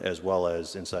dirt as well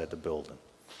as inside the building.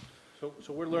 So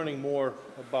we're learning more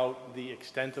about the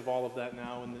extent of all of that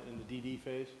now in the DD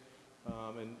phase.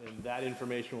 and that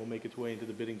information will make its way into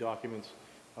the bidding documents.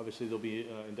 Obviously, there'll be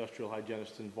industrial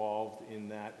hygienists involved in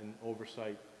that and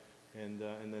oversight, and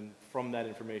then from that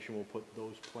information, we'll put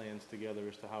those plans together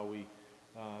as to how we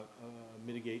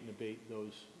mitigate and abate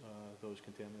those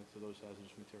contaminants or those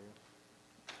hazardous materials.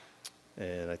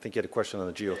 And I think you had a question on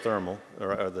the geothermal,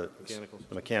 or the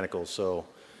mechanicals. So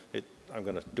I'm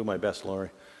going to do my best,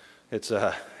 Laurie. It's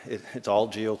all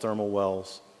geothermal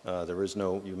wells. There is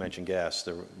no, you mentioned gas.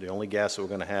 The only gas that we're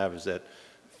going to have is that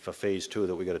for phase 2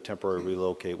 that we got to temporarily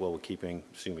relocate while we're keeping,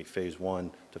 phase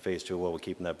 1 to phase 2 while we're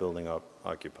keeping that building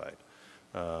occupied.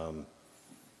 Not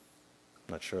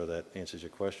sure that answers your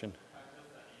question.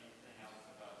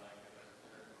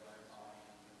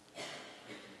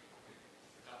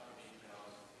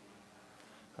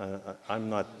 I'm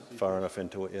not far enough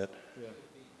into it yet. Yeah.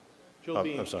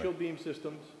 I'm sorry. Chill beam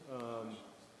systems.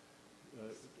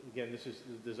 Again, this is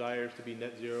the desire is to be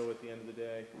net zero at the end of the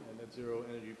day, a net zero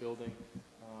energy building,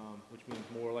 which means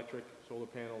more electric, solar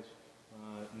panels,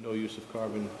 no use of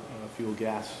carbon, fuel,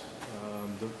 gas.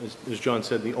 As John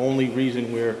said, the only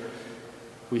reason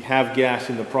we have gas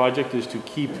in the project is to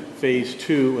keep phase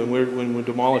 2, and when we're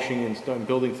demolishing and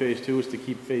building phase 2, is to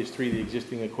keep phase 3, the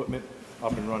existing equipment,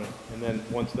 up and running. And then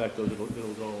once that goes, it'll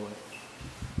go away.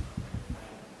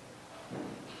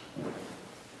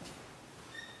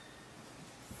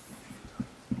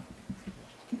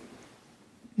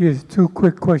 Yes, 2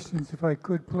 quick questions, if I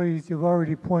could, please. You've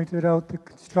already pointed out the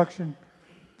construction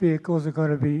vehicles are going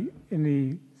to be in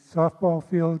the softball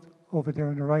field over there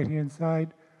on the right-hand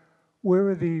side. Where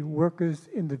are the workers'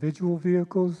 individual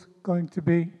vehicles going to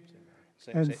be?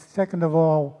 And second of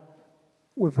all,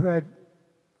 we've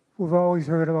always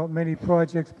heard about many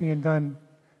projects being done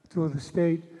through the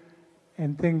state,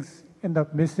 and things end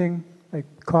up missing, like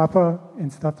copper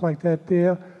and stuff like that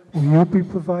there. Will you be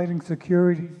providing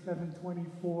security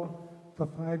 7/24 for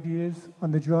 5 years on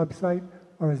the job site,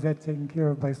 or is that taken care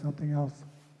of by something else?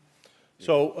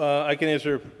 So I can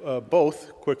answer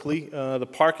both quickly. The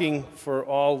parking for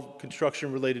all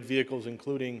construction-related vehicles,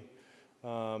 including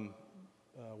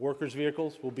workers'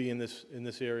 vehicles, will be in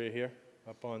this area here,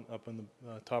 up on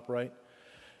the top right.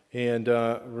 And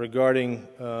regarding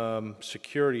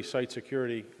security, site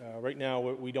security, right now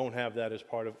we don't have that as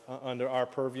part of under our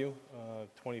purview,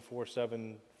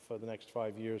 24/7 for the next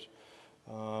 5 years.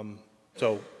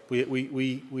 So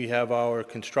we have our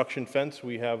construction fence,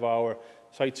 we have our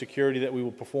site security that we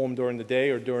will perform during the day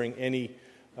or during any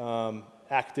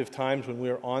active times when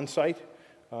we're on site.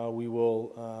 We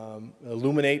will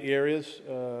illuminate areas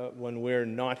when we're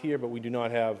not here, but we do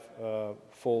not have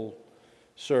full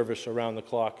service around the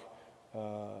clock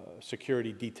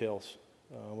security details.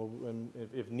 And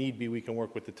if need be, we can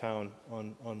work with the town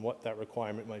on what that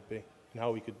requirement might be and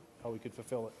how we could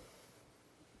fulfill it.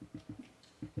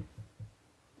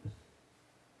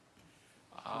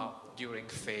 During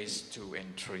phase 2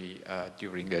 and 3,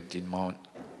 during the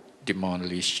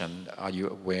demolition, are you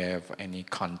aware of any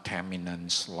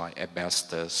contaminants like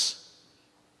asbestos?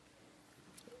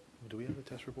 Do we have the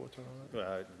test reports on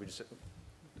that?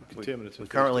 We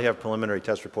currently have preliminary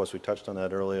test reports. We touched on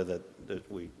that earlier, that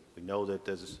we know that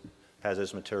there's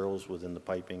hazardous materials within the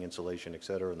piping, insulation, et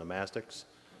cetera, and the mastics.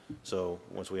 So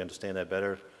once we understand that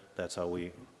better, that's how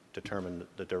we determine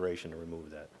the duration to remove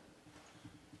that.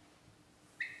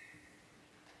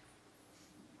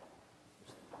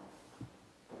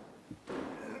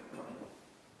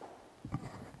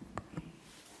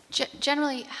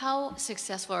 Generally, how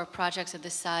successful are projects of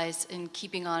this size in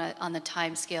keeping on the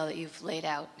time scale that you've laid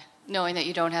out, knowing that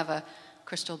you don't have a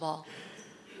crystal ball?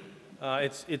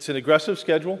 It's an aggressive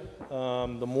schedule.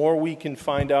 The more we can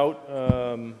find out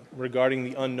regarding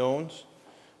the unknowns,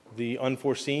 the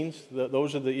unforeseens,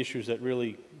 those are the issues that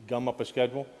really gum up a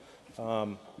schedule.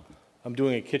 I'm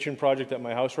doing a kitchen project at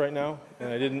my house right now, and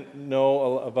I didn't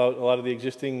know about a lot of the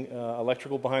existing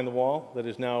electrical behind the wall that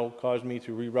has now caused me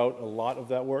to reroute a lot of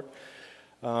that work.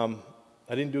 I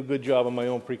didn't do a good job on my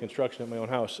own pre-construction at my own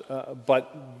house,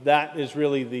 but that is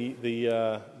really the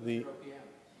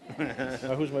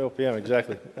who's my OPM,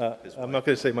 exactly. I'm not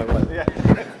going to say my wife.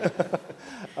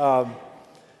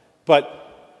 But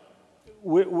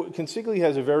Consigli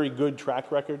has a very good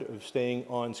track record of staying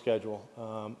on schedule.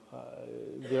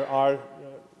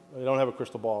 I don't have a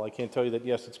crystal ball. I can't tell you that,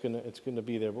 yes, it's going to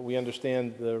be there, but we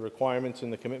understand the requirements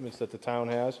and the commitments that the town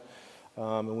has,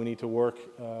 and we need to work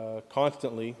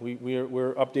constantly.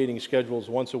 We're updating schedules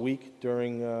once a week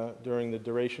during the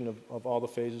duration of all the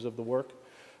phases of the work.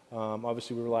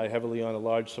 Obviously, we rely heavily on a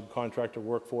large subcontractor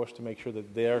workforce to make sure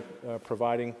that they're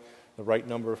providing the right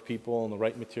number of people and the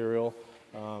right material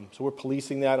So we're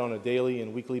policing that on a daily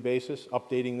and weekly basis,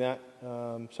 updating that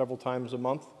several times a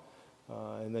month,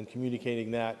 and then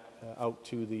communicating that out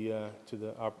to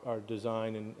our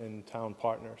design and town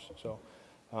partners. So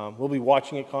we'll be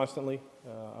watching it constantly.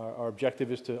 Our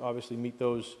objective is to obviously meet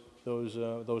those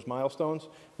milestones.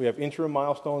 We have interim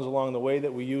milestones along the way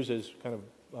that we use as kind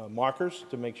of markers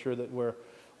to make sure that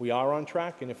we are on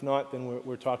track, and if not, then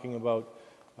we're talking about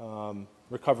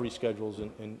recovery schedules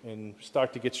and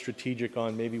start to get strategic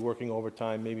on maybe working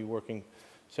overtime, maybe working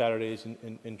Saturdays,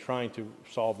 and trying to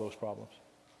solve those problems.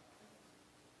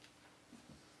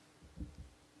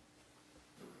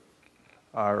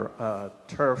 Are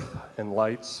turf and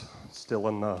lights still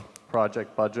in the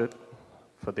project budget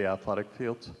for the athletic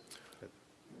fields?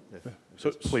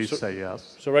 Please say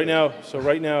yes. So right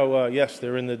now, yes,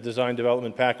 they're in the design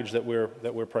development package that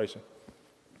we're pricing.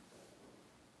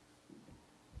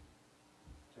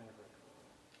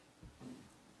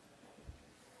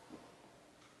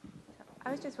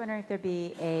 I was just wondering if there'd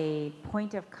be a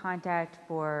point of contact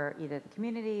for either the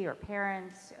community or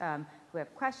parents who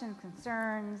have questions,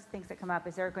 concerns, things that come up.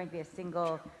 Is there going to be a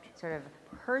single sort of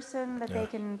person that they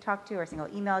can talk to, or a single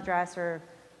email address, or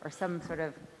some sort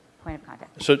of point of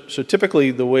contact? So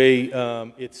typically the way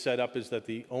it's set up is that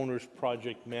the owner's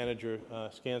project manager,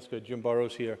 Skanska, Jim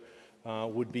Burrows here,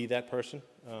 would be that person,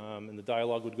 and the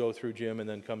dialogue would go through Jim and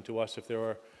then come to us if there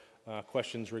are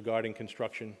questions regarding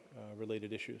construction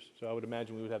related issues. So I would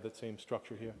imagine we would have that same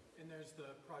structure here. And there's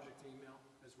the project email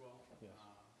as well. Yes.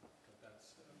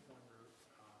 That's former,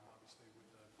 obviously, with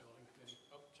the building committee.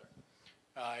 Oh,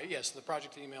 sorry. Yes, the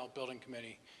project email, building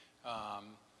committee.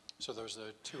 So there's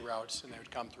the two routes, and they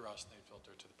would come through us, and they'd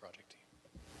filter to the project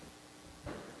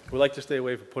team. We like to stay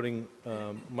away from putting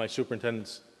my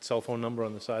superintendent's cell phone number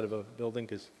on the side of a building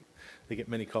because they get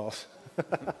many calls.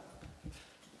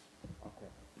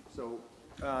 So,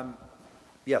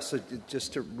 yes, so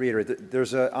just to reiterate,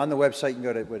 there's on the website, you can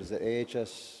go to, what is it,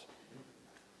 AHS?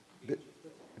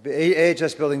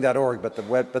 ahsbuilding.org,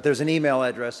 but there's an email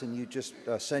address, and you just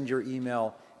send your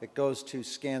email. It goes to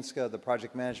Skanska, the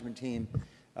project management team.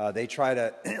 They try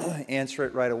to answer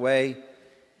it right away.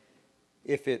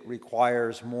 If it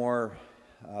requires more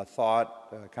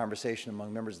thought, conversation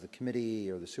among members of the committee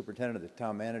or the superintendent or the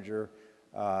town manager,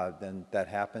 then that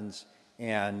happens.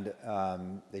 And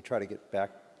they try to get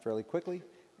back fairly quickly.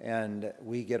 And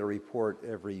we get a report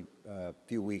every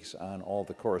few weeks on all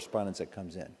the correspondence that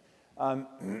comes in.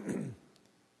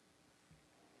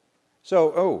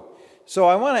 So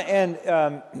I want to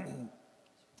end.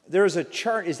 There's a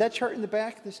chart. Is that chart in the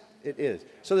back? It is.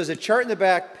 So there's a chart in the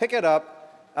back. Pick it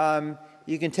up.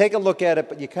 You can take a look at it,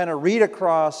 but you kind of read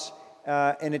across,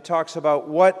 and it talks about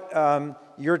what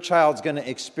your child's going to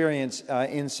experience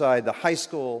inside the high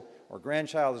school, or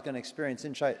grandchild is going to experience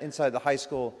inside the high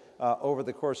school over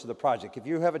the course of the project. If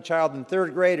you have a child in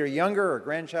third grade or younger, or a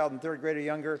grandchild in third grade or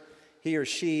younger, he or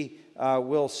she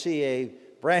will see a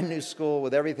brand new school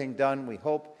with everything done, we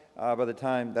hope, by the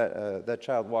time that that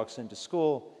child walks into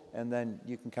school, and then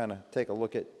you can kind of take a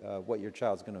look at what your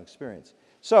child's going to experience.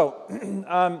 So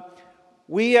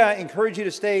we encourage you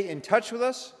to stay in touch with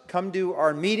us. Come to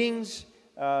our meetings.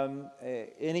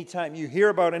 Anytime you hear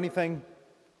about anything,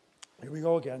 here we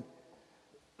go again.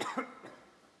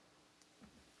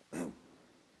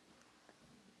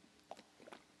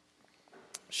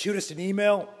 Shoot us an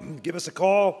email, give us a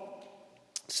call,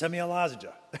 send me a lozenge.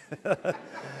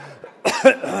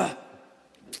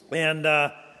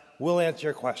 And we'll answer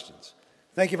your questions.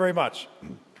 Thank you very much.